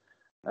agree on.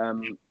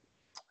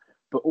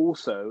 But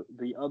also,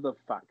 the other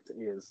fact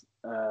is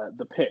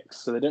the picks.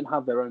 So they don't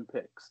have their own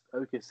picks.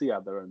 OKC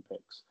have their own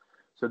picks.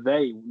 So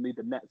they need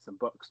the Nets and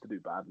Bucks to do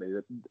badly.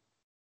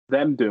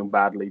 Them doing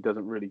badly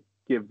doesn't really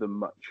give them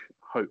much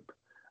hope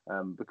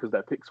because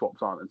their pick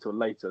swaps aren't until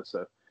later.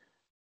 So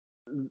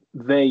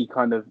they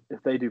kind of,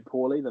 if they do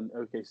poorly, then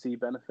OKC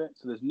benefit.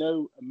 So there's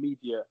no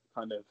immediate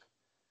kind of,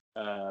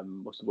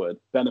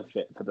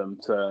 benefit for them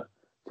to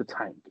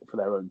tank for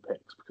their own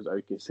picks because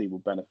OKC will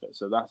benefit.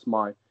 So that's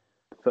my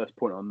first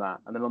point on that.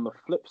 And then on the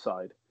flip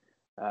side,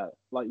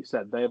 like you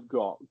said, they've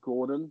got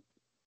Gordon,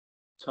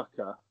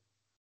 Tucker,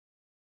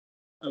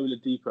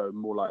 Oladipo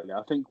more likely.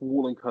 I think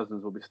Wall and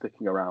Cousins will be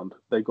sticking around.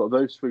 They've got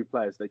those three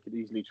players they could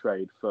easily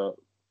trade for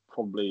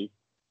probably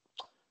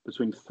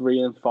between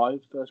 3 and 5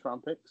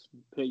 first-round picks.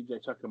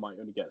 PJ Tucker might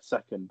only get a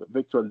second, but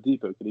Victor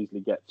Oladipo could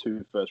easily get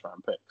 2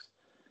 first-round picks.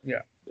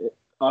 Yeah.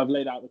 I've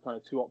laid out the kind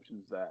of two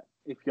options there.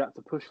 If you had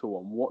to push for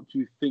one, what do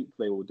you think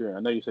they will do? I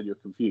know you said you're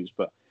confused,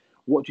 but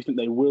what do you think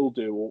they will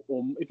do?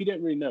 Or if you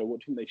don't really know, what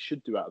do you think they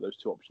should do out of those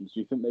two options? Do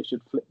you think they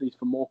should flip these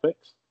for more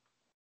picks?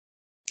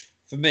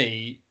 For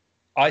me,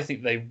 I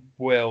think they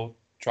will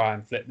try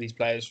and flip these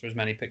players for as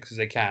many picks as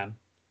they can.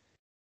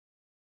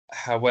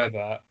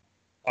 However,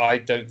 I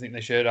don't think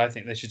they should. I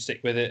think they should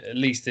stick with it at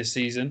least this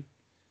season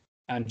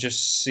and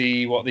just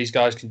see what these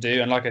guys can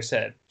do. And like I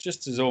said,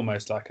 just as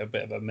almost like a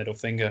bit of a middle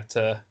finger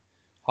to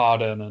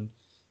Harden and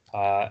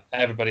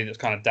everybody that's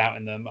kind of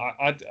doubting them.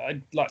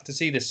 I'd like to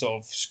see this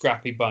sort of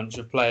scrappy bunch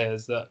of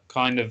players that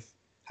kind of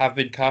have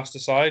been cast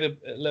aside a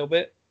little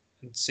bit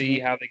and see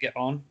how they get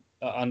on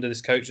under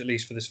this coach, at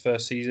least for this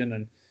first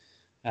season.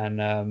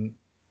 And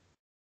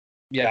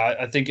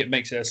I think it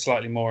makes it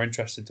slightly more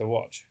interesting to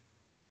watch.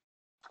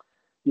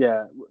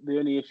 Yeah, the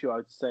only issue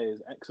I'd say is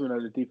Exum and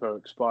Oladipo are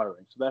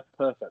expiring, so they're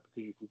perfect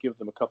because you can give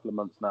them a couple of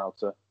months now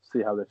to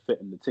see how they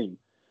fit in the team.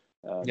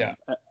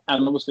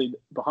 And obviously,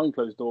 behind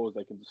closed doors,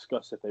 they can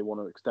discuss if they want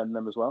to extend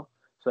them as well.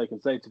 So they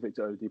can say to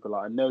Victor Oladipo,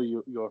 like, I know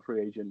you're a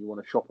free agent, you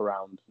want to shop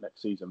around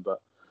next season,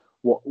 but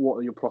what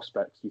are your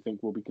prospects do you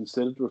think will be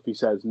considered? Or if he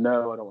says,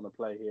 no, I don't want to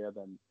play here,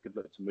 then good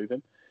luck to move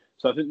him.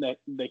 So I think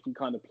they can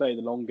kind of play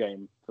the long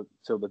game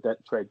till the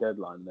trade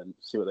deadline and then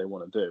see what they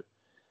want to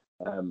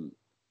do.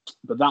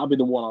 But that'll be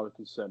the one I was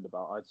concerned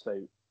about. I'd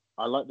say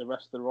I like the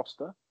rest of the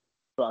roster,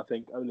 but I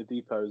think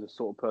Oladipo is the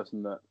sort of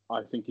person that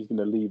I think he's going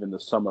to leave in the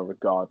summer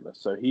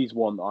regardless. So he's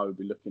one that I would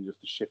be looking just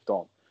to shift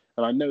on.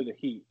 And I know the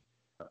Heat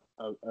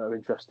are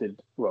interested,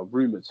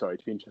 rumoured, to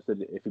be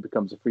interested if he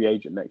becomes a free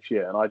agent next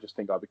year. And I just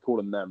think I'd be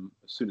calling them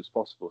as soon as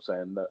possible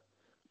saying that,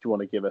 do you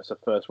want to give us a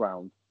first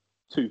round,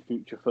 2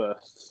 future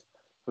firsts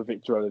for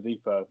Victor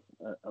Oladipo,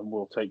 and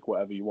we'll take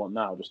whatever you want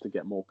now just to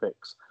get more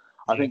picks.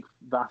 I think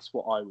that's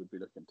what I would be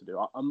looking to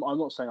do. I'm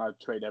not saying I'd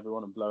trade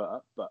everyone and blow it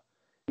up, but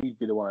he'd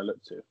be the one I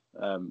look to.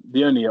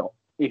 The only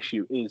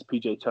issue is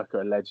PJ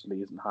Tucker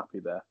allegedly isn't happy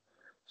there,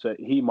 so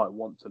he might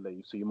want to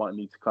leave. So you might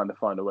need to kind of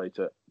find a way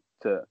to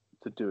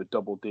do a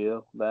double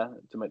deal there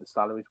to make the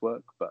salaries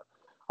work. But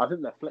I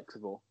think they're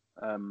flexible.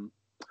 And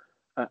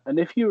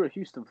if you're a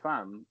Houston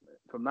fan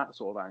from that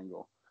sort of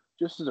angle,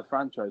 just as a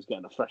franchise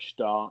getting a fresh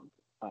start,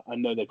 I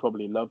know they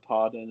probably loved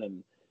Harden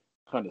and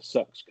kind of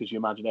sucks because you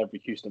imagine every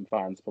Houston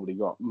fan's probably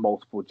got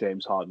multiple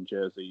James Harden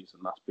jerseys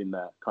and that's been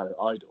their kind of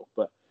idol.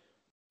 But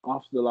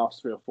after the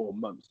last 3 or 4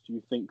 months, do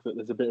you think that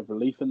there's a bit of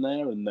relief in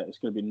there and that it's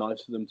going to be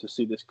nice for them to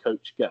see this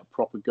coach get a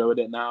proper go at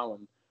it now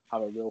and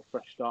have a real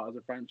fresh start as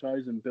a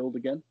franchise and build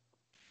again?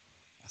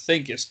 I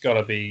think it's got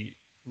to be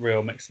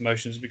real mixed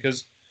emotions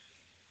because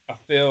I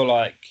feel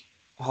like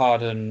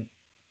Harden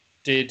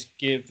did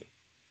give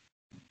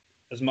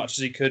as much as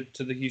he could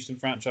to the Houston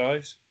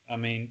franchise. I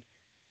mean,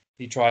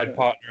 he tried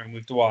partnering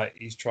with Dwight.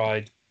 He's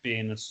tried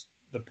being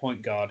the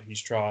point guard.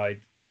 He's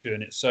tried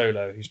doing it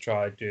solo. He's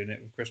tried doing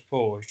it with Chris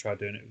Paul. He's tried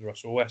doing it with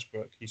Russell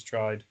Westbrook. He's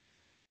tried,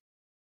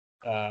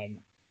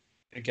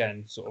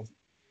 again, sort of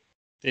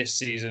this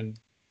season,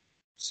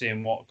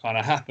 seeing what kind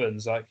of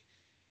happens. Like,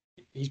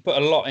 he's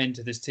put a lot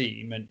into this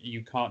team, and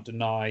you can't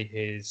deny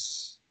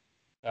his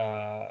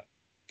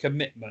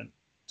commitment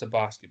to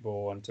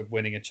basketball and to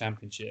winning a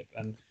championship.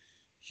 And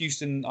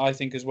Houston, I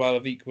think, as well,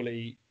 have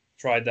equally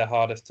tried their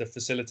hardest to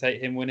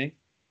facilitate him winning.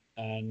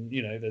 And,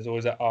 you know, there's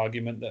always that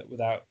argument that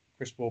without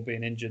Chris Paul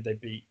being injured, they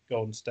beat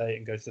Golden State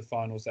and go to the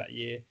finals that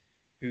year.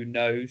 Who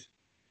knows?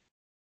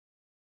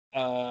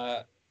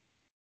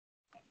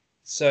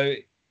 So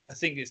I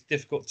think it's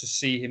difficult to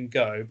see him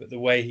go, but the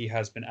way he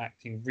has been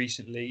acting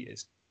recently,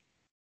 it's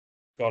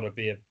got to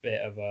be a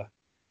bit of a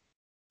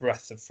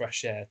breath of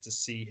fresh air to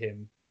see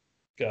him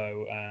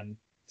go and,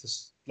 to,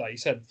 like you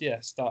said,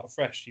 start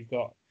afresh. You've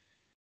got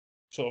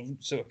sort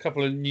of a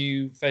couple of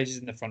new faces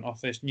in the front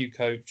office, new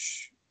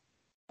coach,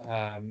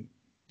 the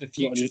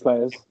future. New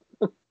players.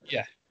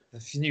 Yeah,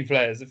 the new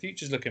players. The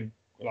future's looking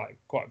like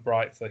quite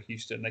bright for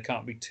Houston. They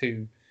can't be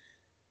too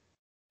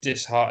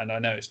disheartened. I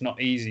know it's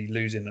not easy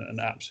losing an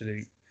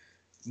absolute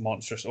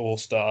monstrous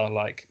all-star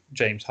like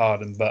James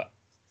Harden, but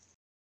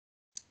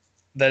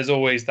there's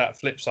always that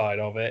flip side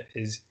of it,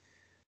 is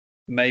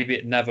maybe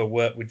it never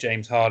worked with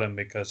James Harden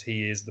because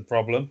he is the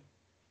problem.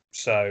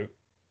 So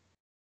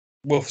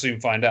we'll soon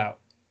find out.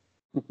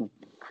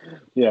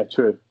 Yeah,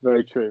 true.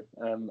 Very true.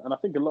 And I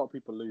think a lot of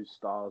people lose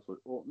stars,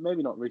 or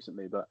maybe not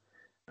recently, but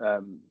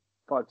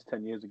 5 to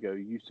 10 years ago,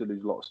 you used to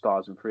lose a lot of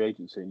stars in free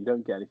agency and you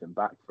don't get anything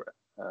back for it.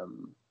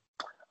 And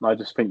I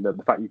just think that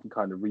the fact you can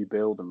kind of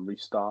rebuild and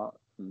restart,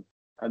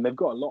 and they've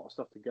got a lot of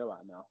stuff to go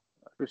at now.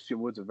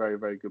 Christian Wood's a very,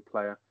 very good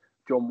player.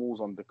 John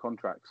Wall's on the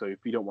contract, so if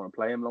you don't want to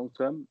play him long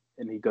term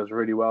and he does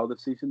really well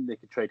this season, they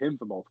could trade him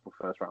for multiple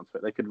first round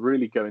fit. They could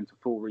really go into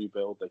full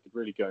rebuild. They could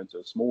really go into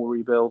a small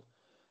rebuild.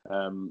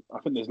 I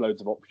think there's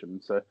loads of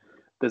options. So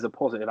there's a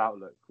positive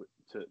outlook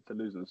to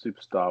losing a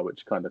superstar,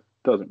 which kind of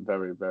doesn't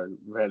very, very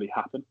rarely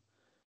happen.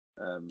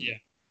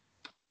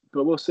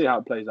 But we'll see how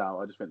it plays out.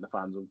 I just think the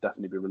fans will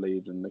definitely be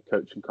relieved and the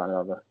coach can kind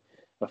of have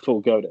a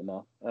full go at it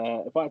now.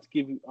 If I had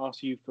to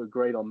ask you for a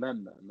grade on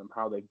them then, and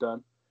how they've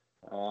done,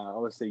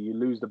 obviously you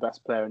lose the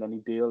best player in any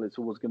deal. It's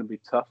always going to be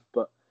tough,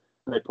 but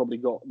they probably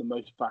got the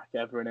most back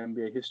ever in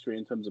NBA history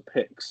in terms of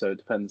picks. So it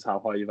depends how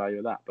high you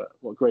value that. But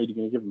what grade are you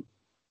going to give them?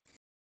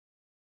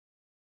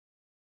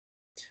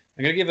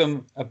 I'm going to give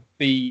them a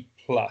B+,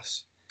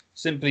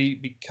 simply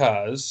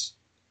because,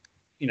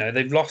 you know,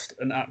 they've lost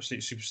an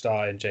absolute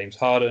superstar in James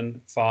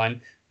Harden,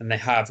 fine, and they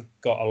have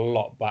got a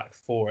lot back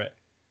for it.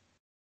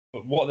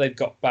 But what they've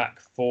got back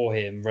for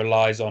him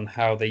relies on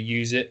how they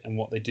use it and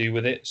what they do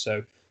with it.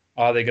 So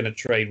are they going to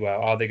trade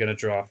well? Are they going to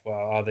draft well?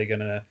 Are they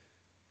going to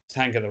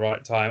tank at the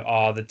right time?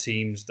 Are the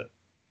teams that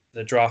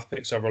the draft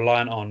picks are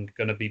reliant on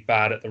going to be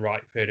bad at the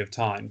right period of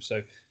time?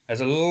 So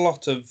there's a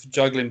lot of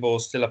juggling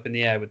balls still up in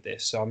the air with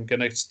this. So I'm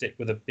going to stick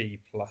with a B+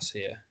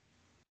 here.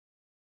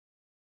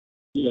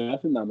 Yeah, I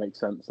think that makes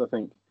sense. I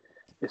think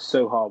it's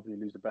so hard when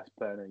you lose the best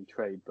player in any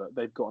trade, but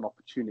they've got an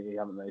opportunity,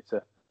 haven't they,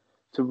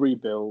 to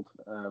rebuild.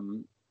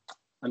 And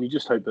you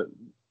just hope that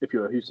if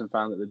you're a Houston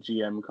fan, that the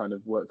GM kind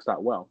of works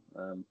that well.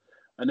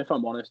 And if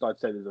I'm honest, I'd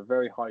say there's a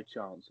very high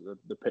chance that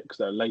the picks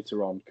that are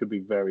later on could be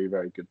very,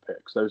 very good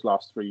picks. Those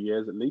last 3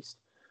 years at least.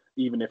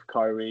 Even if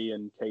Kyrie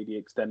and KD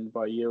extend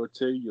by a year or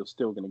two, you're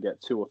still going to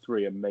get 2 or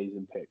 3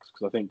 amazing picks.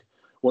 Because I think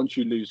once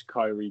you lose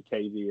Kyrie,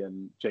 KD,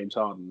 and James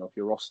Harden off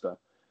your roster,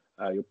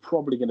 you're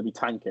probably going to be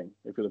tanking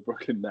if you're the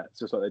Brooklyn Nets,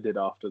 just like they did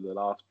after the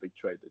last big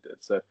trade they did.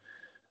 So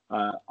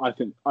I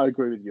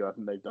agree with you. I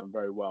think they've done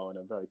very well in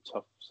a very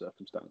tough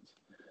circumstance.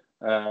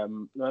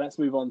 Now let's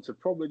move on to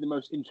probably the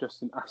most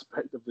interesting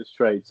aspect of this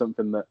trade,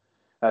 something that,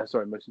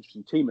 most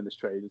interesting team in this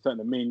trade. It's something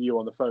that me and you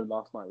on the phone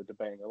last night were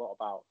debating a lot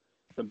about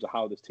in terms of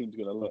how this team's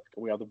going to look.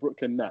 We have the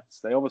Brooklyn Nets.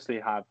 They obviously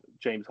have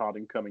James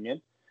Harden coming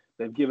in.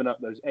 They've given up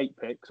those 8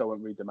 picks. I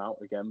won't read them out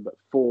again, but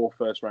 4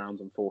 first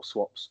rounds and 4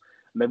 swaps.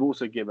 And they've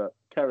also given up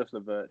Karis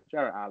LeVert,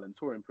 Jarrett Allen,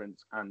 Taurean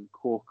Prince, and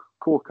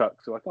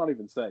Korkut, so I can't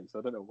even say, so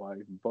I don't know why I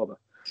even bother.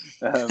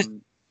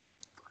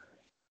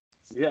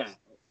 Yeah.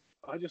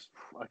 I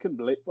couldn't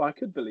believe. Well, I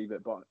could believe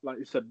it, but like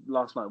you said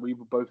last night, we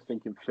were both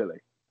thinking Philly.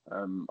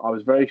 I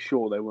was very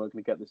sure they weren't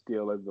going to get this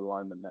deal over the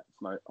line the Nets,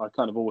 and I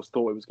kind of always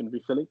thought it was going to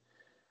be Philly.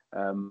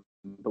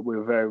 But we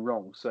were very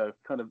wrong. So,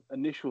 kind of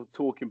initial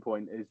talking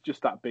point is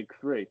just that big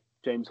three.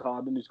 James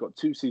Harden, who's got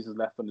 2 seasons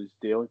left on his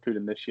deal,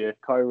 including this year.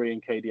 Kyrie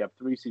and KD have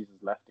 3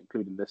 seasons left,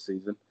 including this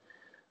season.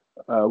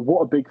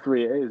 What a big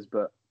three it is,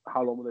 but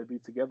how long will they be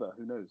together?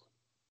 Who knows?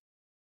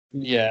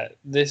 Yeah,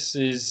 this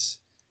is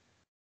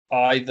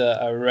either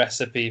a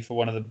recipe for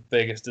one of the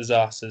biggest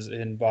disasters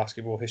in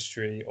basketball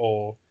history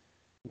or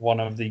one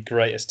of the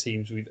greatest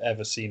teams we've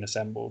ever seen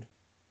assembled.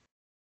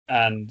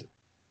 And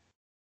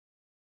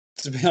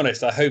to be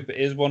honest, I hope it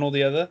is one or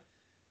the other,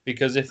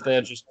 because if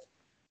they're just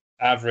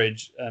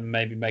average and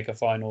maybe make a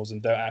finals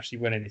and don't actually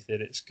win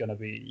anything, it's going to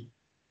be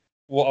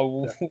what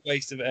a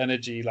waste of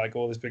energy, like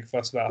all this big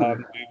fuss about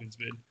Harden moving's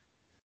been.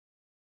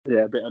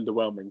 Yeah, a bit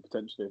underwhelming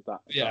potentially if that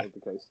was the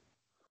case.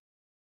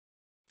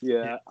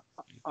 Yeah,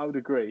 I would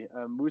agree.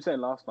 We were saying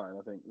last night,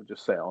 I think we'll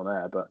just say it on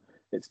air, but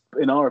it's,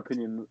 in our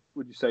opinion,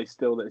 would you say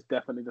still that it's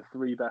definitely the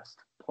 3 best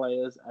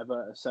players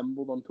ever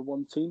assembled onto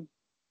one team?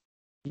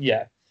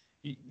 Yeah.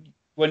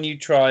 When you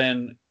try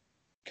and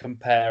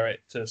compare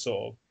it to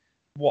sort of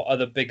what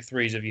other big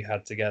threes have you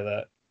had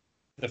together,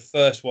 the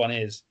first one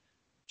is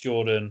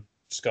Jordan,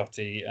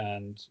 Scotty,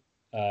 and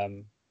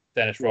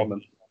Dennis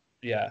Rodman.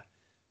 Yeah,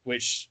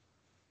 which,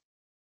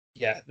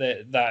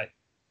 that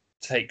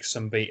takes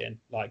some beating.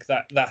 Like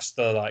that's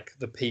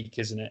the peak,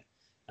 isn't it?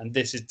 And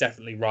this is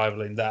definitely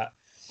rivaling that.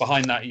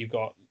 Behind that, you've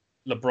got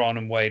LeBron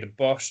and Wade and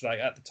Bosh. Like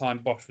at the time,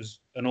 Bosh was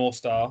an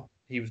all-star.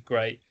 He was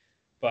great,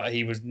 but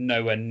he was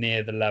nowhere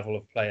near the level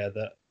of player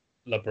that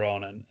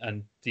LeBron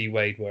and D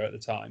Wade were at the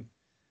time.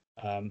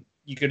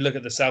 You could look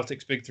at the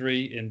Celtics big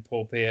three in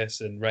Paul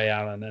Pierce and Ray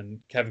Allen and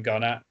Kevin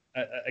Garnett.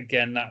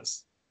 Again,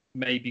 that's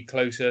maybe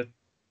closer.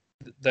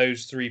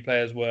 Those 3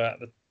 players were at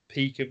the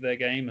peak of their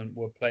game and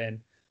were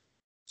playing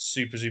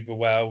super, super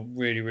well.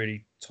 Really,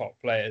 really top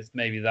players.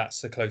 Maybe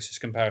that's the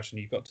closest comparison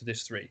you've got to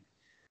this 3.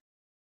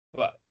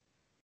 But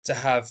to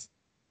have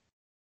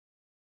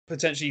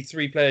potentially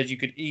 3 players you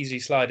could easily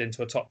slide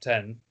into a top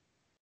 10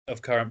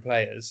 of current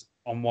players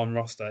on one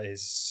roster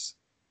is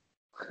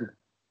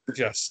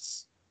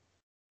just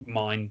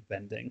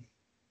mind-bending.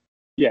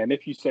 Yeah, and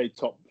if you say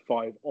top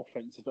 5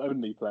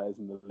 offensive-only players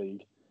in the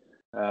league,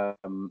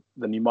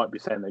 then you might be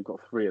saying they've got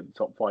 3 of the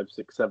top 5,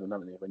 6, 7,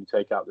 haven't you? When you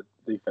take out the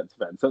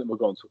defensive end, something we'll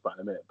go on to talk about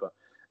in a minute. But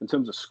in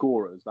terms of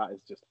scorers, that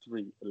is just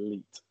 3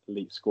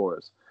 elite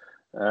scorers.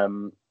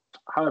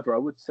 However, I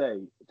would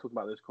say, talking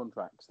about those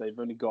contracts, they've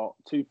only got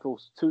 2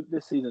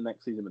 this season,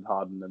 next season with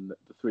Harden, and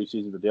the 3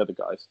 seasons with the other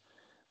guys.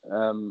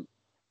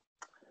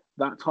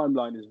 That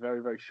timeline is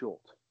very, very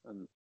short,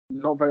 and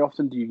not very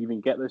often do you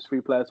even get those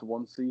 3 players for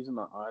one season.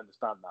 I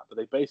understand that, but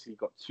they basically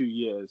got 2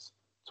 years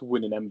to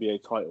win an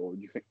NBA title.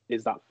 You think,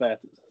 is that fair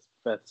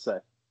to say?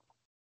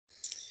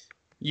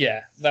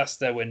 Yeah, that's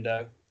their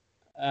window.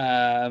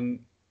 I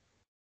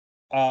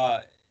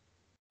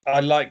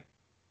like,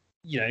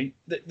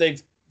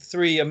 they've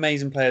 3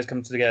 amazing players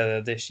come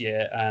together this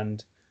year,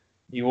 and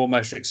you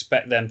almost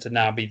expect them to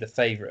now be the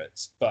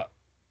favourites. But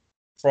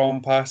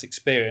from past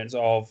experience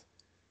of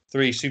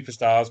 3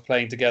 superstars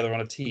playing together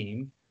on a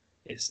team,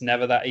 it's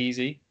never that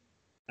easy,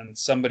 and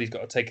somebody's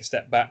got to take a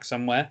step back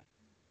somewhere.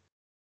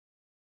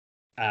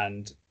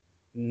 And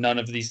none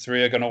of these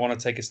 3 are going to want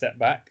to take a step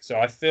back. So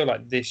I feel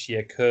like this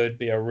year could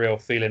be a real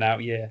feeling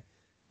out year,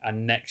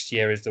 and next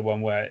year is the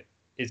one where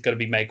it's going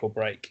to be make or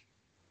break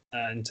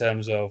in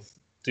terms of,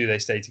 do they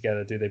stay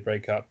together? Do they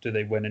break up? Do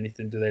they win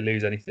anything? Do they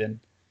lose anything?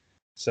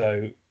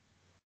 So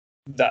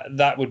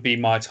that would be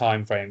my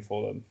time frame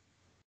for them.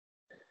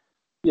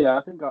 Yeah,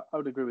 I think I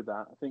would agree with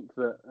that. I think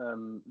that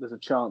there's a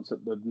chance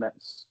that the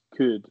Nets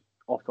could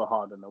offer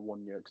Harden a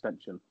 1-year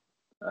extension.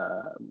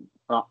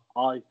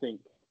 I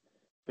think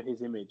for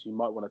his image, he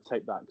might want to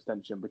take that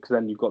extension, because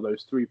then you've got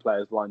those 3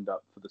 players lined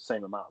up for the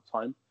same amount of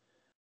time.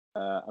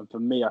 And for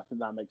me, I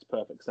think that makes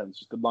perfect sense,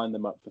 just to line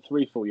them up for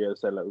 3 full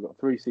years. Say, look, we've got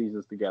 3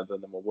 seasons together,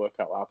 and then we'll work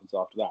out what happens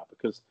after that.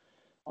 Because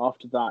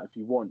after that, if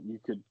you want, you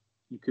could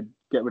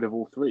get rid of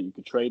all 3. You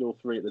could trade all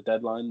 3 at the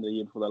deadline, the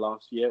year before their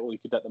last year, or you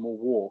could let them all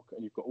walk,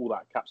 and you've got all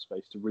that cap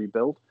space to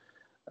rebuild.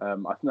 I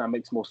think that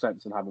makes more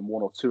sense than having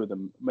 1 or 2 of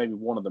them, maybe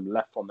one of them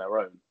left on their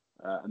own,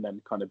 and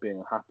then kind of being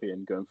unhappy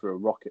and going through a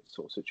rocket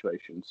sort of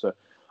situation. So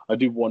I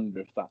do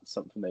wonder if that's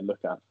something they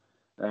look at.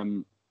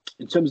 In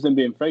terms of them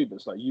being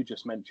favourites, like you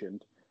just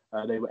mentioned,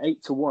 they were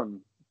 8-1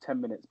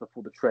 10 minutes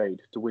before the trade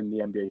to win the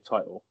NBA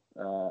title.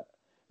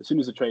 As soon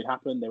as the trade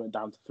happened, they went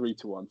down to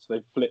 3-1. So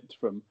they flipped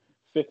from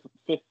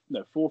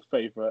fourth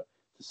favourite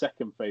to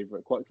second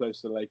favourite, quite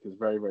close to the Lakers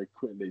very, very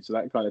quickly. So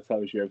that kind of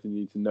tells you everything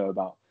you need to know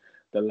about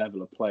the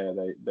level of player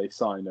they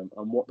signed and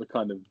what the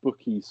kind of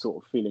bookie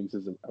sort of feelings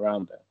is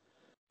around it.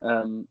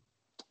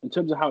 In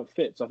terms of how it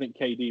fits, I think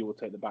KD will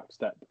take the back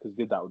step, because he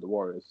did that with the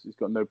Warriors. He's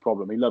got no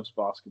problem. He loves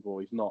basketball.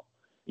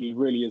 He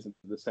really isn't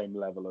the same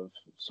level of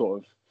sort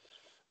of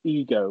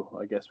ego,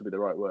 I guess would be the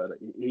right word.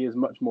 He is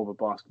much more of a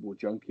basketball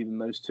junkie than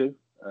those 2.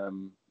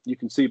 you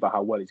can see by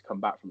how well he's come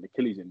back from the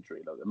Achilles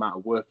injury, like the amount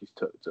of work he's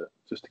took to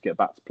get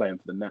back to playing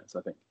for the Nets,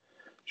 I think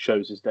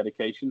shows his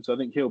dedication. So I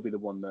think he'll be the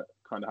one that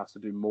kind of has to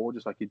do more,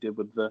 just like he did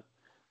with the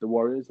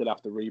Warriors. He'll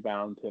have to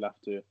rebound. He'll have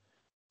to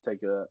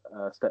take a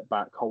step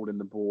back, holding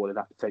the ball. He'll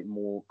have to take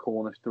more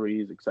corner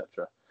threes,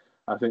 etc.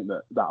 I think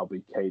that'll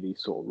be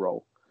KD's sort of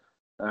role.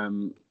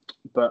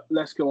 But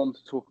let's go on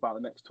to talk about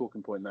the next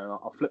talking point now.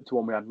 I'll flip to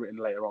one we had written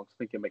later on because I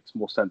think it makes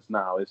more sense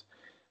now. Is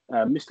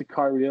Mr.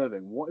 Kyrie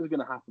Irving, what is going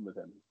to happen with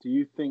him? Do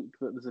you think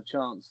that there's a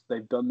chance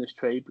they've done this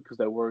trade because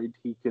they're worried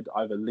he could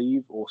either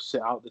leave or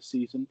sit out this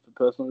season for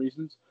personal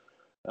reasons?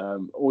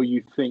 Or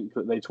you think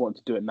that they just want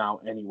to do it now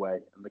anyway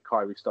and the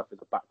Kyrie stuff is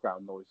a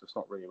background noise that's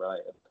not really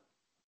related?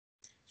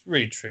 It's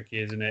really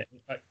tricky, isn't it?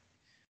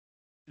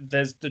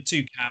 There's the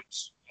two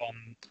camps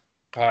on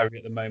Kyrie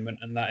at the moment,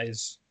 and that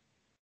is,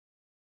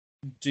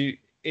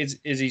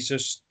 is he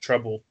just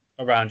trouble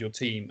around your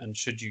team and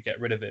should you get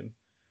rid of him?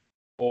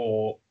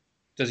 Or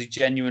does he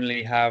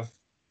genuinely have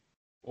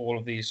all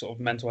of these sort of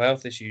mental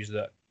health issues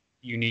that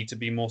you need to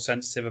be more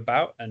sensitive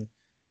about and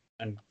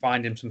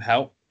find him some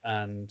help?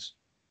 And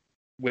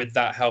with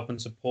that help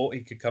and support,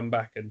 he could come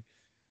back and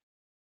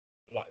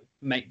like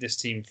make this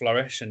team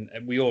flourish. And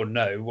we all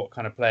know what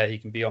kind of player he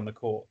can be on the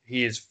court.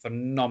 He is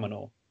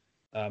phenomenal.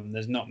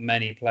 There's not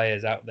many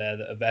players out there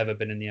that have ever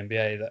been in the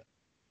NBA that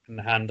can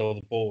handle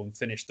the ball and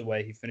finish the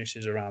way he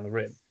finishes around the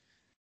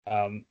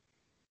rim.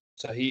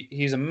 So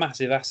he's a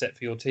massive asset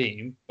for your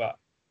team, but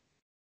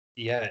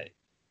yeah,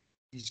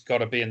 he's got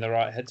to be in the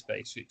right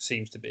headspace, it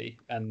seems to be.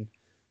 And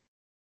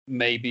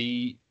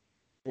maybe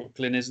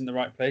Brooklyn isn't the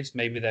right place.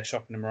 Maybe they're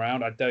shopping him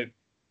around. I don't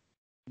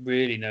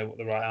really know what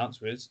the right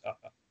answer is.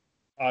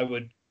 I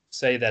would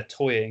say they're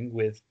toying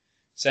with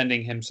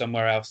sending him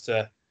somewhere else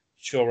to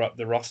shore up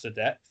the roster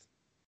depth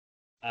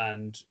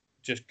and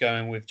just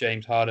going with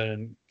James Harden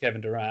and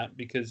Kevin Durant,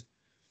 because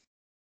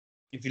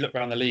if you look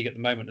around the league at the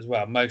moment as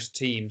well, most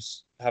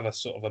teams have a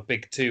sort of a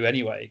big two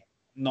anyway.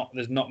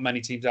 There's not many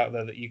teams out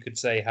there that you could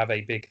say have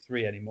a big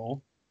three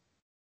anymore,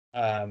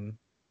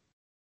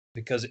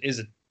 because it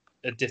is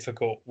a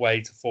difficult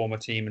way to form a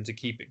team and to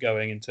keep it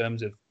going in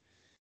terms of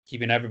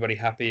keeping everybody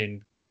happy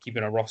and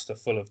keeping a roster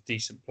full of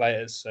decent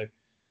players. So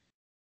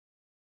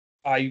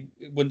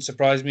it wouldn't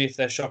surprise me if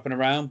they're shopping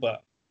around,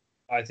 but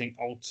I think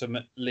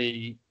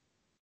ultimately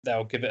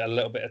they'll give it a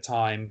little bit of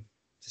time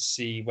to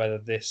see whether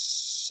this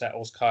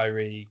settles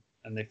Kyrie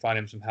and they find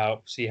him some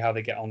help, see how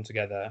they get on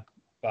together.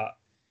 But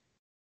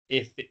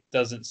if it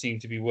doesn't seem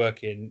to be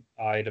working,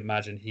 I'd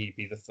imagine he'd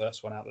be the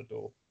first one out the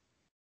door.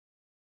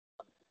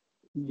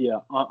 Yeah,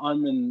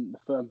 I'm in the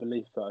firm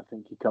belief that I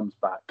think he comes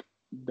back.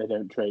 They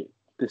don't trade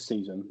this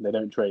season. They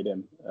don't trade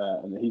him,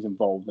 and he's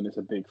involved, and it's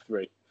a big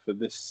three for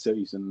this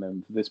season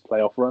and for this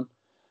playoff run.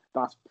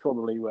 That's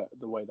probably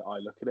the way that I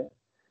look at it.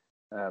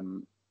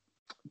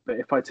 But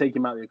if I take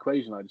him out of the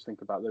equation, I just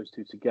think about those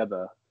two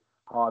together,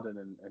 Harden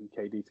and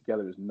KD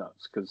together is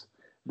nuts, because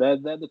they're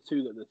the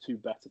two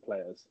better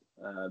players.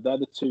 They're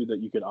the two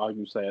that you could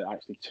argue say are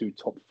actually two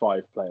top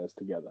 5 players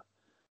together.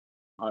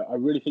 I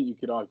really think you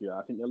could argue that.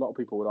 I think a lot of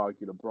people would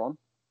argue LeBron.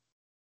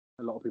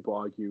 A lot of people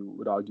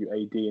would argue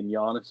AD and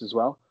Giannis as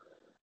well.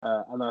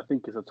 And I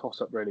think it's a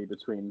toss-up really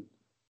between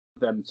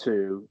them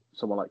two,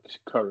 someone like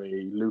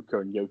Curry, Luka,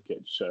 and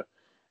Jokic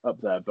up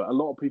there. But a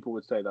lot of people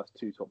would say that's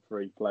two top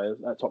 5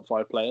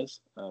 players.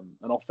 And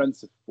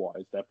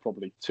offensive-wise, they're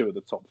probably 2 of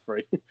the top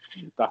 3.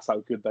 That's how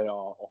good they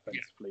are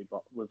offensively,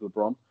 but with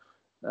LeBron.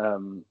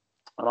 And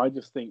I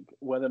just think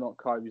whether or not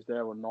Kyrie's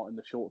there or not in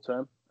the short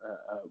term,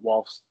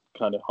 whilst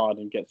kind of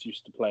Harden gets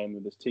used to playing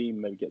with his team,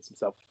 maybe gets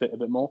himself fit a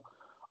bit more,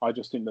 I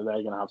just think that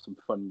they're going to have some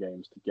fun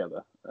games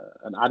together.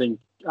 And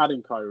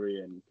adding Kyrie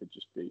in could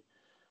just be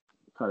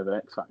kind of an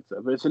X factor.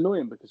 But it's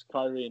annoying because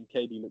Kyrie and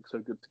KD look so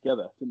good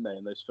together, didn't they,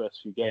 in those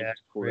first few games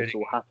before this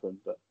all happened.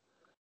 But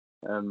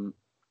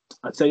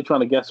I'd say trying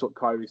to guess what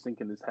Kyrie's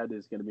thinking in his head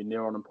is going to be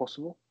near on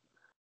impossible.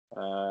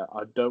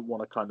 I don't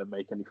want to kind of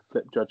make any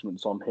flip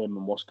judgments on him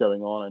and what's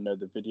going on. I know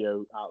the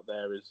video out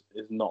there is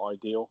not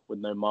ideal with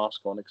no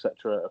mask on,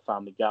 etc., at a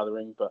family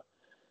gathering. But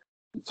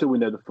until we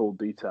know the full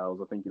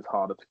details, I think it's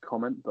harder to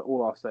comment. But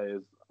all I'll say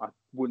is I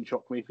wouldn't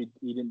shock me if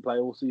he didn't play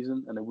all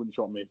season, and it wouldn't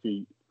shock me if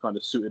he kind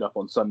of suited up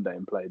on Sunday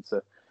and played.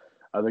 So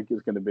I think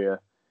it's going to be a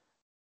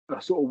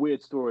sort of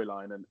weird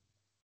storyline. And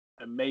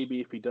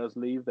maybe if he does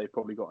leave, they've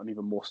probably got an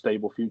even more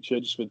stable future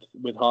just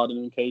with Harden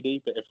and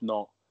KD. But if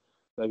not,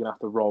 they're going to have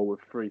to roll with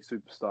 3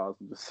 superstars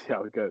and just see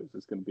how it goes.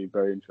 It's going to be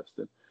very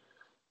interesting.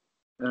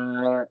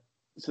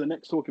 So the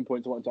next talking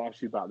points I wanted to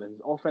ask you about then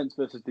is offense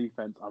versus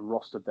defense and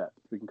roster depth.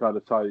 We can kind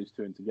of tie these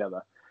two in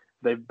together.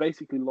 They've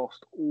basically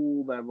lost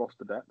all their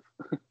roster depth,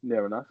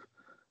 near enough.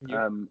 Yep.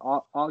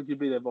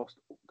 Arguably, they've lost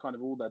kind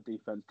of all their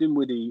defense.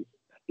 Dinwiddie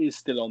is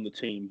still on the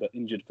team, but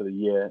injured for the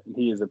year, and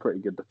he is a pretty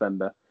good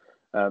defender.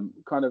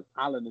 Kind of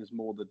Allen is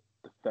more the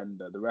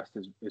defender. The rest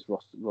is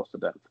roster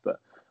depth, but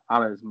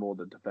Allen is more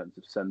the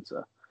defensive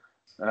center.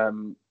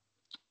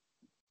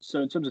 So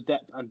in terms of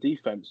depth and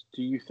defense,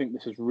 do you think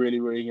this is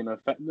really, really going to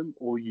affect them,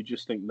 or you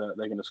just think that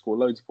they're going to score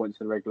loads of points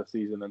in the regular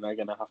season and they're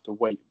going to have to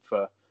wait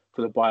for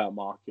for the buyout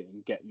market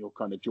and get your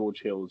kind of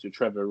George Hills, your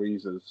Trevor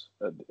Arizas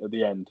at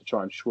the end to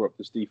try and shore up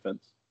this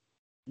defense.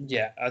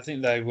 Yeah, I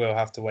think they will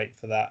have to wait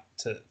for that.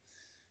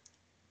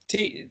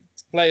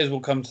 Players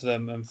will come to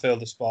them and fill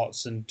the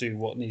spots and do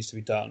what needs to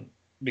be done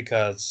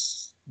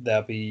because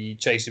they'll be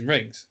chasing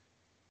rings.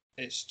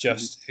 It's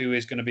just who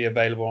is going to be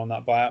available on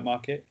that buyout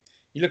market.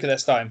 You look at their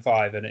starting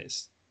five and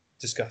it's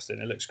disgusting.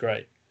 It looks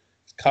great.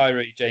 It's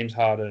Kyrie, James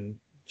Harden,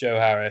 Joe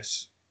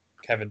Harris,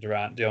 Kevin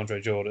Durant,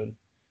 DeAndre Jordan.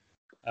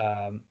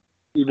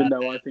 Even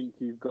though I think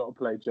you've got to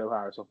play Joe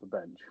Harris off the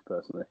bench,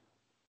 personally.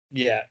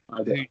 Yeah.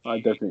 I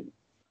definitely.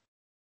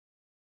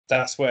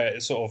 That's where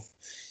it sort of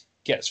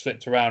gets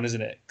flipped around,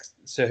 isn't it?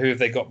 So who have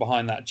they got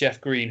behind that? Jeff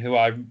Green, who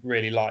I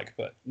really like,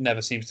 but never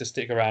seems to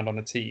stick around on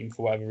a team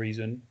for whatever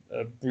reason.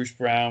 Bruce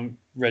Brown,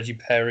 Reggie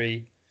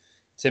Perry,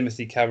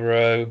 Timothy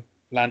Cabarrot,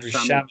 Landry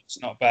Shamet's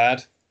not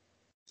bad.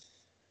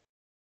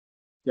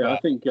 Yeah, but I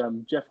think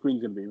Jeff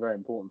Green's going to be very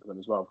important for them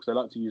as well because they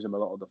like to use him a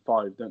lot of the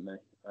five, don't they?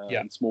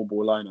 In small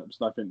ball lineups.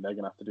 And I think they're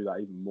going to have to do that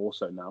even more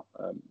so now.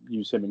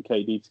 Use him and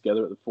KD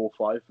together at the 4-5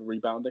 for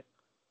rebounding.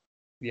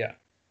 Yeah.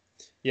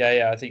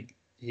 I think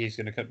he's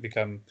going to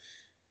become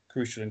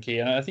crucial and key.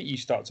 And I think you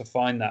start to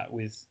find that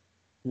with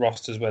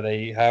rosters where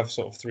they have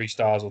sort of 3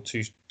 stars or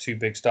two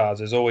big stars.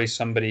 There's always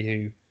somebody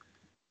who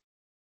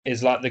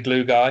is like the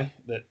glue guy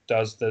that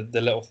does the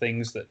little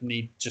things that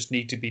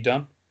need to be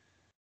done.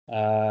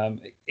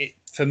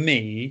 For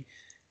me,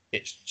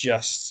 it's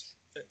just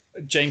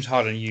James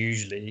Harden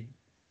usually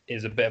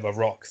is a bit of a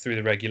rock through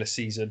the regular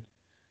season.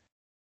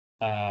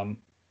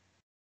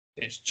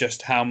 It's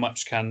just how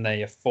much can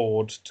they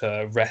afford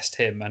to rest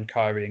him and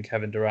Kyrie and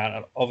Kevin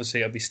Durant.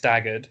 Obviously, it'll be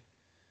staggered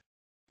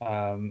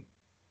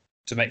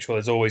to make sure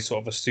there's always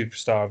sort of a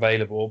superstar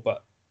available,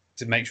 but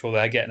to make sure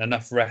they're getting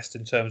enough rest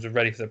in terms of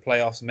ready for the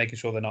playoffs and making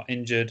sure they're not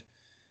injured.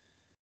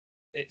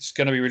 It's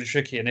going to be really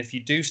tricky. And if you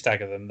do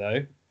stagger them,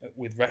 though,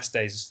 with rest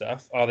days and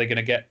stuff, are they going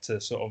to get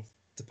to sort of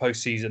the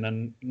postseason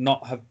and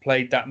not have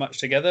played that much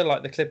together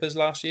like the Clippers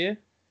last year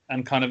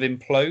and kind of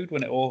implode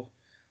when it all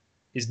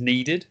is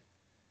needed?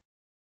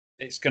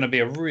 It's going to be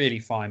a really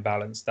fine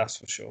balance, that's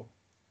for sure.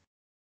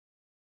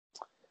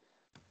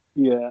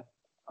 Yeah,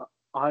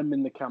 I'm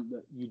in the camp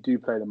that you do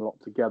play them a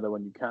lot together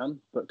when you can,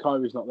 but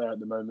Kyrie's not there at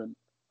the moment.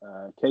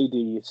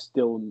 KD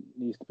still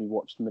needs to be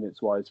watched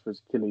minutes-wise for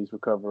his Achilles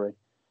recovery.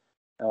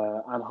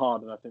 And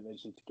Harden, I think they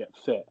just need to get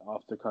fit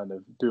after kind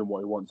of doing what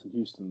he wants in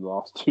Houston the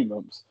last 2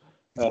 months.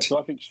 So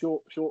I think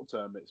short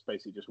term, it's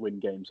basically just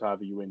win games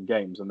however you win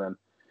games. And then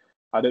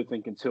I don't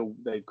think until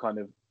they've kind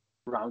of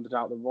rounded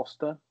out the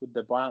roster with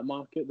their buyout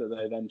market that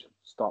they then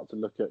start to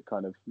look at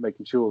kind of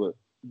making sure that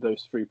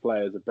those 3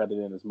 players are bedded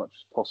in as much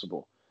as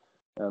possible.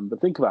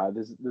 But think about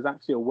it, there's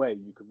actually a way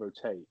you could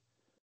rotate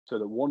so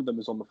that one of them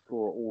is on the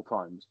floor at all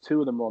times,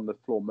 2 of them are on the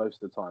floor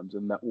most of the times,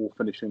 and they're all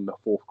finishing the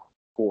fourth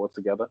quarter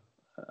together.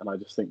 And I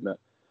just think that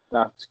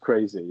that's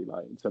crazy,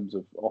 like in terms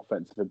of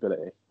offensive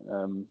ability.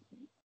 I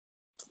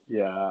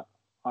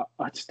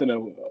just don't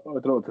know. I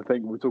don't know what to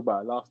think. We talked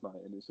about it last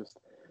night, and it's just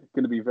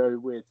going to be very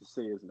weird to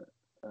see, isn't it?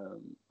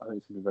 I think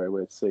it's going to be very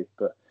weird to see.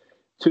 But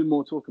 2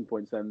 more talking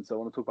points then. So I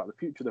want to talk about the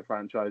future of the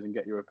franchise and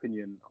get your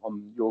opinion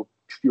on your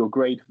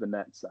grade for the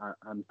Nets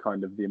and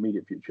kind of the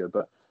immediate future.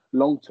 But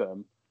long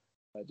term,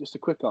 just a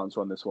quick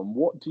answer on this one.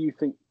 What do you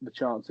think the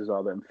chances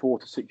are that in 4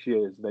 to 6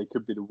 years they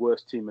could be the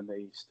worst team in the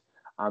East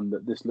and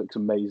that this looks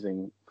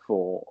amazing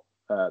for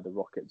the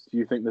Rockets? Do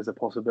you think there's a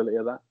possibility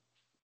of that?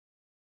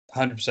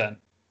 100%.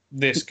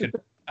 This could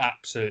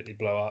absolutely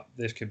blow up.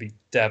 This could be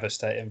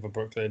devastating for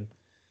Brooklyn.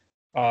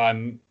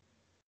 I'm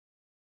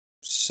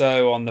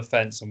so on the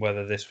fence on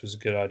whether this was a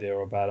good idea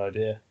or a bad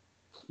idea.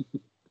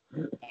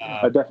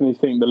 I definitely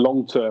think the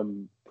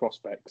long-term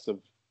prospects of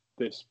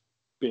this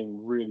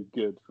being really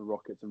good for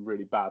Rockets and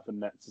really bad for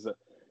Nets is a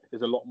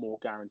lot more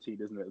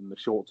guaranteed, isn't it, than the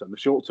short term. The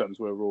short terms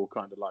where we're all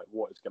kind of like,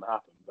 what is going to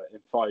happen? But in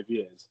 5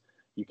 years,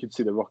 you could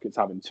see the Rockets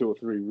having 2 or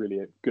 3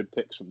 really good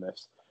picks from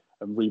this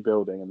and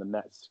rebuilding, and the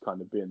Nets kind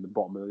of being the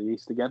bottom of the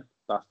East again.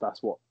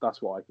 That's what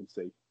I can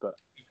see. But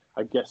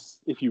I guess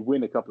if you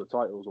win a couple of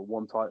titles or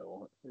 1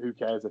 title, who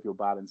cares if you're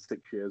bad in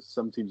 6 years?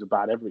 Some teams are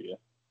bad every year.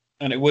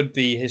 And it would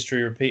be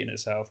history repeating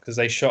itself because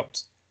they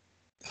shopped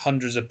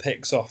hundreds of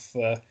picks off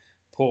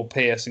Paul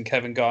Pierce and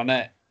Kevin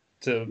Garnett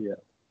to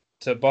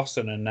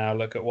Boston, and now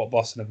look at what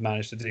Boston have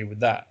managed to do with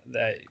that.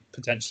 They're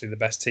potentially the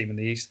best team in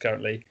the East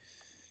currently.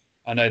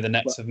 I know the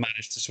Nets have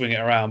managed to swing it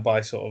around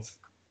by sort of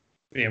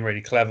being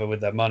really clever with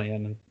their money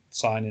and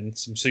signing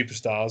some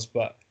superstars,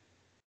 but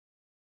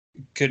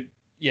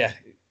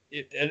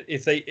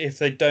if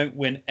they don't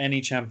win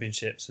any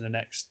championships in the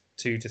next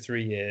 2 to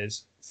 3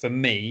 years, for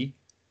me,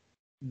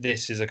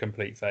 this is a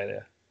complete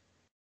failure.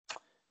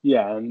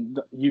 Yeah, and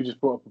you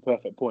just brought up a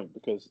perfect point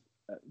because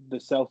the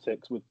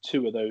Celtics with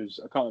 2 of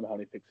those, I can't remember how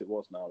many picks it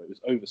was now. It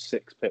was over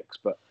 6 picks,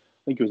 but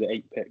I think it was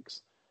 8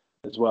 picks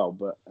as well.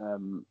 But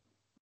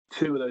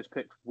 2 of those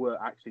picks were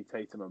actually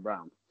Tatum and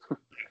Brown.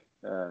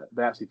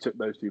 They actually took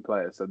those 2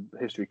 players, so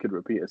history could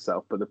repeat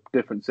itself. But the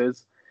difference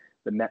is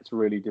the Nets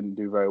really didn't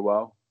do very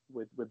well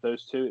with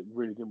those two, it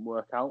really didn't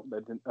work out. I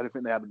don't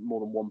think they had more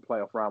than one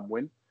playoff round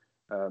win.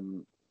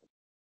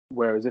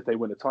 Whereas if they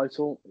win a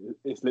title,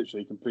 it's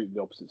literally completely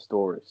the opposite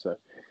story. So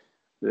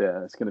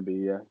yeah, it's going to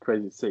be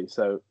crazy to see.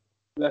 So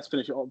let's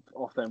finish it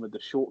off then with the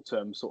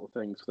short-term sort of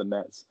things for the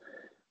Nets.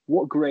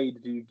 What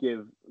grade do you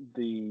give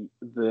the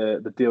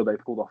deal they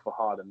pulled off for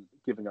Harden,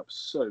 giving up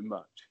so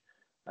much?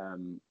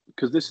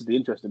 Because this is the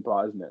interesting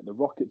part, isn't it? The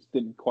Rockets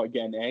didn't quite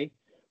get an A,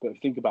 but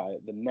think about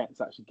it, the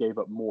Nets actually gave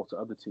up more to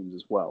other teams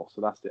as well.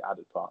 So that's the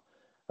added part.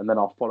 And then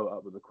I'll follow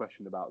up with a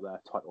question about their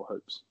title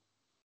hopes.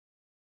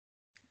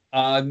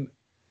 I'm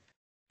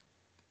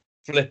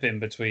flipping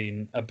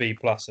between a B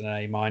plus and an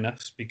A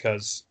minus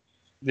because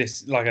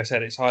this, like I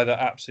said, it's either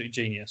absolute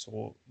genius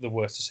or the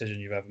worst decision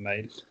you've ever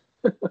made.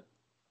 But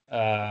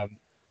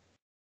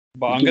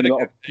I'm going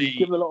to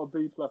give a lot of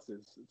B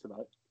pluses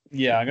tonight.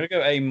 Yeah, I'm going to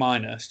go A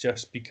minus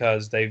just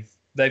because they've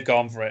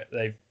gone for it.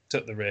 They've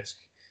took the risk.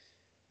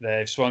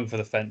 They've swung for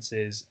the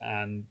fences,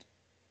 and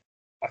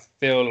I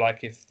feel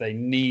like if they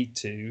need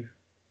to,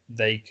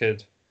 they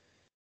could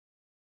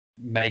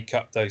make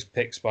up those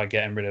picks by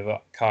getting rid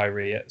of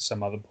Kyrie at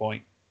some other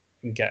point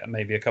and get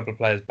maybe a couple of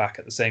players back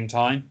at the same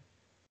time.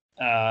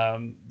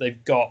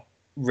 They've got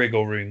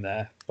wriggle room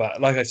there. But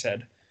like I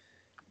said,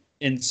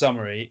 in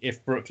summary,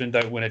 if Brooklyn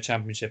don't win a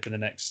championship in the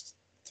next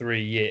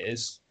 3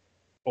 years,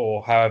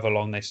 or however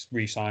long they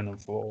re-sign them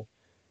for,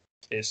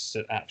 it's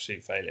an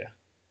absolute failure.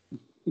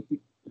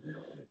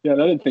 Yeah, I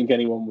don't think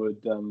anyone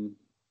would.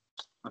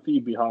 I think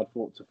you'd be hard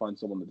fought to find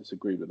someone that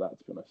disagreed with that.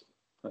 To be honest,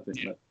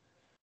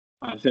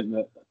 I think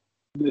that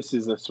this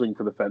is a swing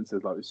for the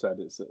fences, like we said.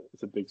 It's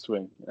a big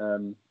swing.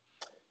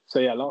 So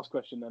yeah, last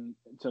question then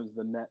in terms of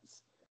the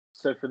Nets.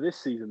 So for this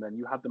season, then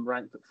you had them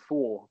ranked at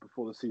 4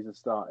 before the season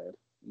started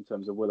in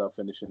terms of where they'll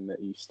finish in the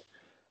East.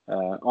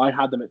 I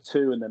had them at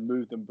 2 and then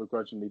moved them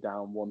begrudgingly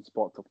down 1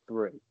 spot to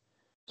 3.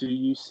 Do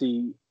you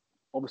see?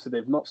 Obviously,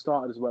 they've not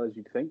started as well as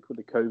you'd think with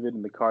the COVID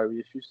and the Kyrie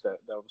issues. So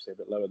they're obviously a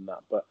bit lower than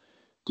that. But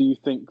do you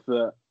think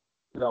that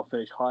they'll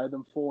finish higher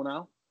than 4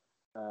 now?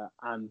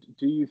 And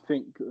do you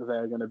think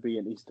they're going to be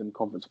an Eastern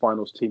Conference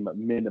Finals team at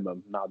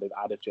minimum now they've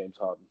added James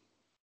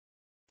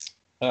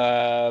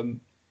Harden?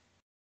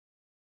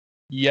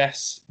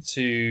 Yes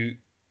to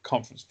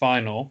conference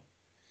final.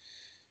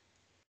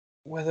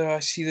 Whether I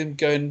see them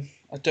going,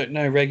 I don't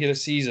know, regular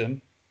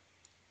season.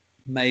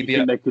 Maybe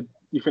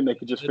You think they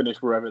could just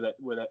finish wherever they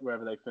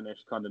finish,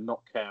 kind of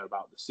not care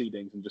about the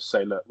seedings and just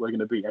say, look, we're going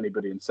to beat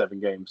anybody in 7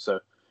 games. So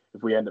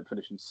if we end up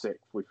finishing 6th,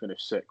 we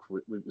finish 6th.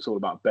 It's all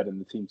about betting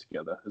the team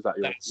together. Is that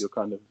your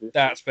kind of view?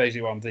 That's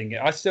basically what I'm thinking.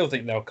 I still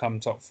think they'll come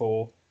top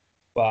 4,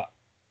 but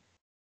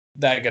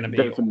they're going to be.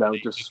 Don't think they'll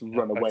just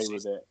run away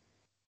with it.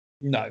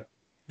 No,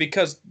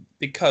 because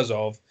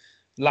of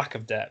lack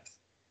of depth,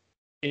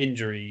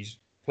 injuries,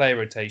 player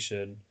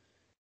rotation,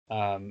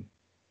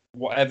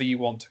 whatever you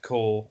want to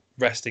call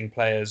resting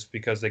players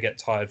because they get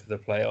tired for the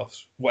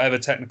playoffs, whatever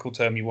technical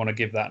term you want to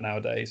give that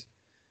nowadays.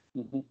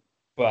 Mm-hmm.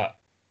 But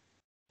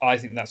I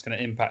think that's going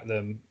to impact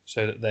them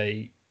so that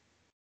they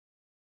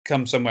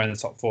come somewhere in the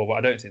top 4. But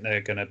I don't think they're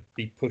going to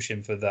be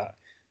pushing for that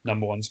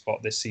number 1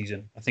 spot this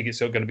season. I think it's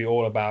still going to be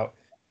all about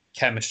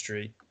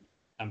chemistry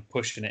and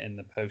pushing it in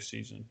the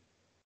postseason.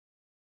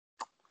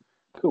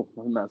 Cool.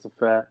 I think that's a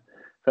fair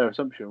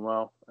assumption.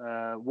 Well,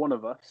 one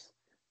of us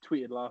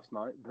tweeted last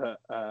night that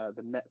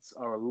the Nets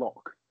are a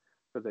lock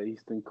for the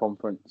Eastern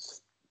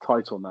Conference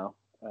title now,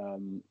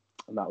 and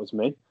that was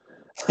me.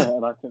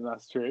 And I think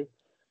that's true.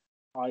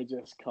 I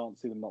just can't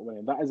see them not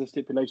winning. That is a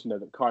stipulation, though,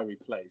 that Kyrie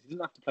plays. He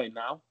doesn't have to play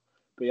now,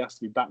 but he has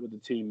to be back with the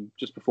team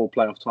just before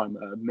playoff time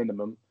at a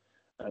minimum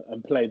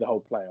and play the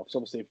whole playoffs.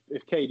 Obviously,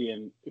 if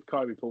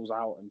Kyrie pulls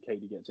out and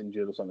KD gets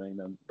injured or something,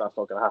 then that's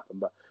not going to happen.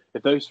 But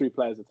if those 3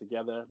 players are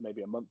together,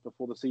 maybe a month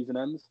before the season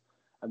ends,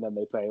 and then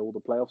they play all the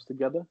playoffs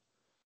together,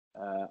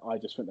 I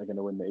just think they're going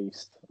to win the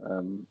East.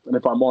 And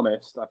if I'm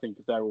honest, I think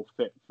if they're all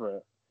fit for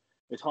it,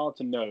 it's hard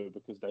to know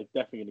because they're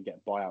definitely going to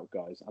get buyout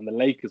guys. And the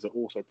Lakers are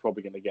also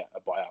probably going to get a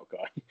buyout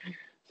guy.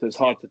 So it's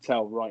hard to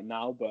tell right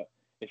now. But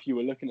if you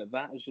were looking at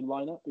that as your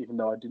lineup, even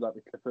though I do like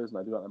the Clippers and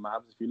I do like the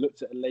Mavs, if you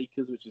looked at the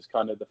Lakers, which is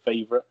kind of the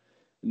favourite,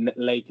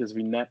 Lakers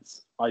v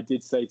Nets, I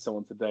did say to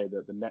someone today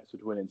that the Nets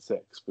would win in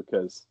 6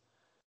 because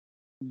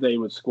they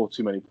would score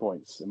too many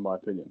points, in my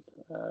opinion,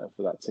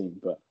 for that team.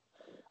 But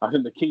I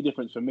think the key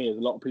difference for me is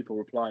a lot of people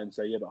reply and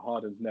say, yeah, but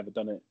Harden's never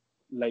done it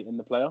late in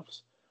the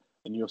playoffs.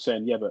 And you're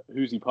saying, yeah, but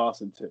who's he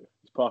passing to?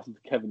 He's passing to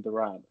Kevin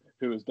Durant,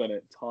 who has done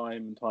it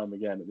time and time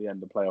again at the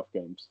end of playoff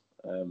games.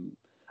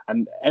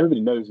 And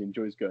everybody knows he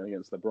enjoys going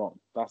against LeBron.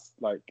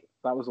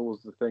 That was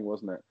always the thing,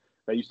 wasn't it?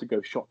 They used to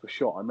go shot for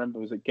shot. I remember,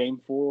 was it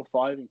game 4 or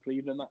 5 in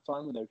Cleveland that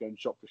time when they were going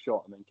shot for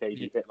shot, and then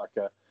KD hit like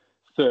a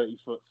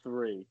 30-foot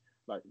 3,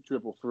 like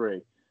dribble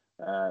 3,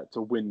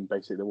 to win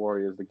basically the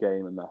Warriors the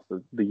game, and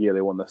that's the year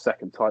they won their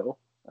 2nd title.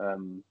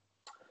 And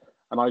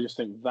I just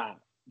think that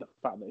the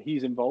fact that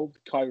he's involved,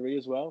 Kyrie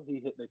as well, he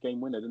hit the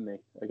game winner, didn't he,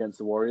 against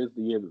the Warriors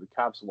the year that the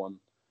Cavs won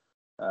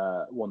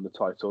the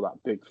title,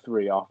 that big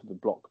 3 after the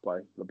block by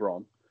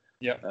LeBron.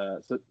 Yeah.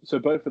 So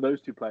both of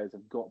those 2 players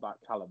have got that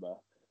caliber.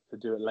 to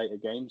do it later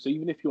games. So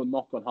even if your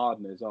knock on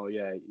Harden is, oh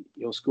yeah,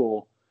 he'll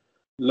score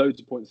loads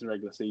of points in the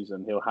regular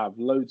season, he'll have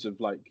loads of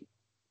like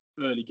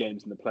early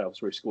games in the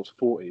playoffs where he scores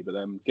 40, but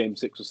then game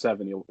 6 or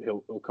 7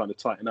 he'll kind of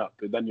tighten up.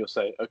 But then you'll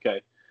say,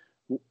 okay,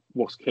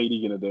 what's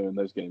KD going to do in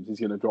those games? He's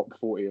going to drop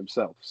 40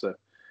 himself. So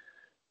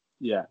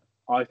yeah,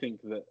 I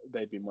think that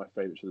they'd be my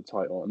favourites for the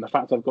title, and the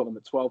fact I've got them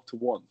at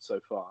 12-1 so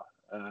far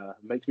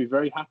makes me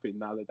very happy.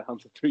 Now they're down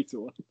to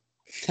 3-1.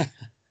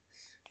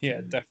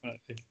 Yeah,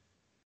 definitely.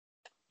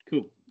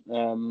 Cool.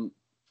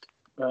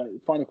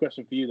 Final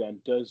question for you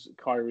then: does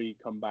Kyrie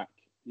come back?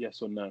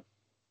 Yes or no?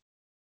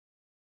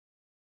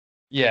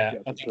 Yeah,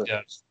 I think he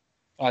does.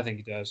 I think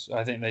he does.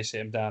 I think they sit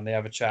him down, they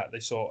have a chat, they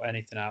sort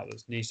anything out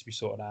that needs to be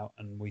sorted out,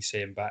 and we see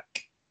him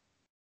back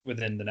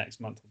within the next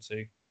month or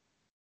two.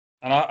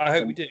 And I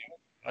hope we do.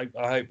 I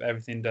hope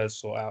everything does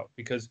sort out,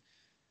 because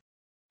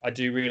I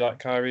do really like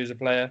Kyrie as a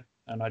player,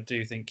 and I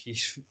do think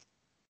he's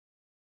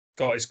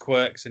got his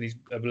quirks and he's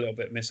a little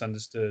bit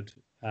misunderstood,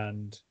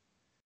 and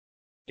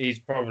he's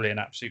probably an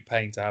absolute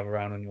pain to have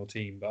around on your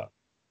team. But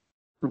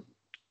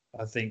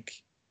I think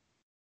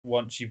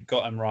once you've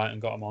got him right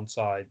and got him on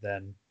side,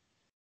 then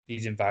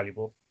he's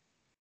invaluable.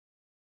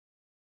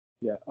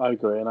 Yeah, I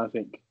agree. And I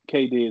think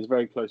KD is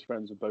very close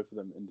friends with both of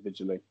them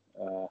individually.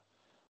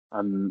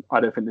 And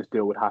I don't think this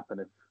deal would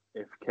happen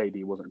if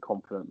KD wasn't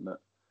confident that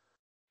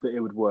it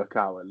would work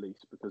out, at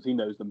least, because he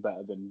knows them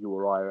better than you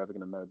or I are ever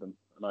going to know them.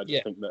 And I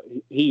just think that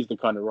he's the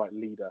kind of right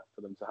leader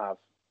for them to have.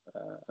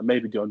 And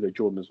maybe DeAndre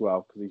Jordan as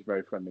well, because he's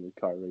very friendly with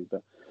Kyrie.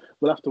 But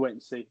we'll have to wait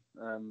and see.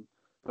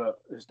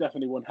 But it's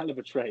definitely one hell of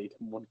a trade,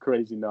 and one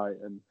crazy night,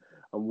 and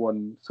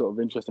one sort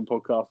of interesting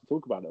podcast to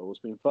talk about it all. It's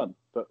been fun.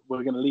 But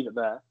we're going to leave it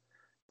there.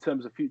 In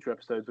terms of future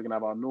episodes, we're going to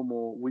have our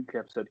normal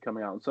weekly episode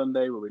coming out on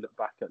Sunday, where we look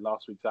back at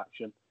last week's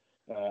action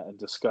and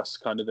discuss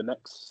kind of the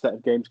next set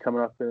of games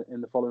coming up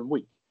in the following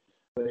week.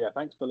 But yeah,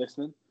 thanks for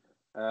listening.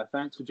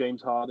 Thanks for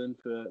James Harden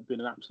for being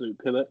an absolute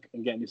pillock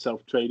and getting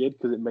yourself traded,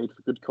 because it made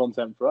for good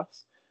content for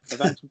us. And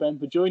thanks for Ben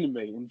for joining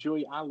me.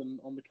 Enjoy Alan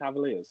on the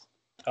Cavaliers.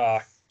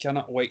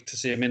 Cannot wait to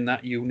see him in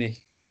that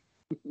uni.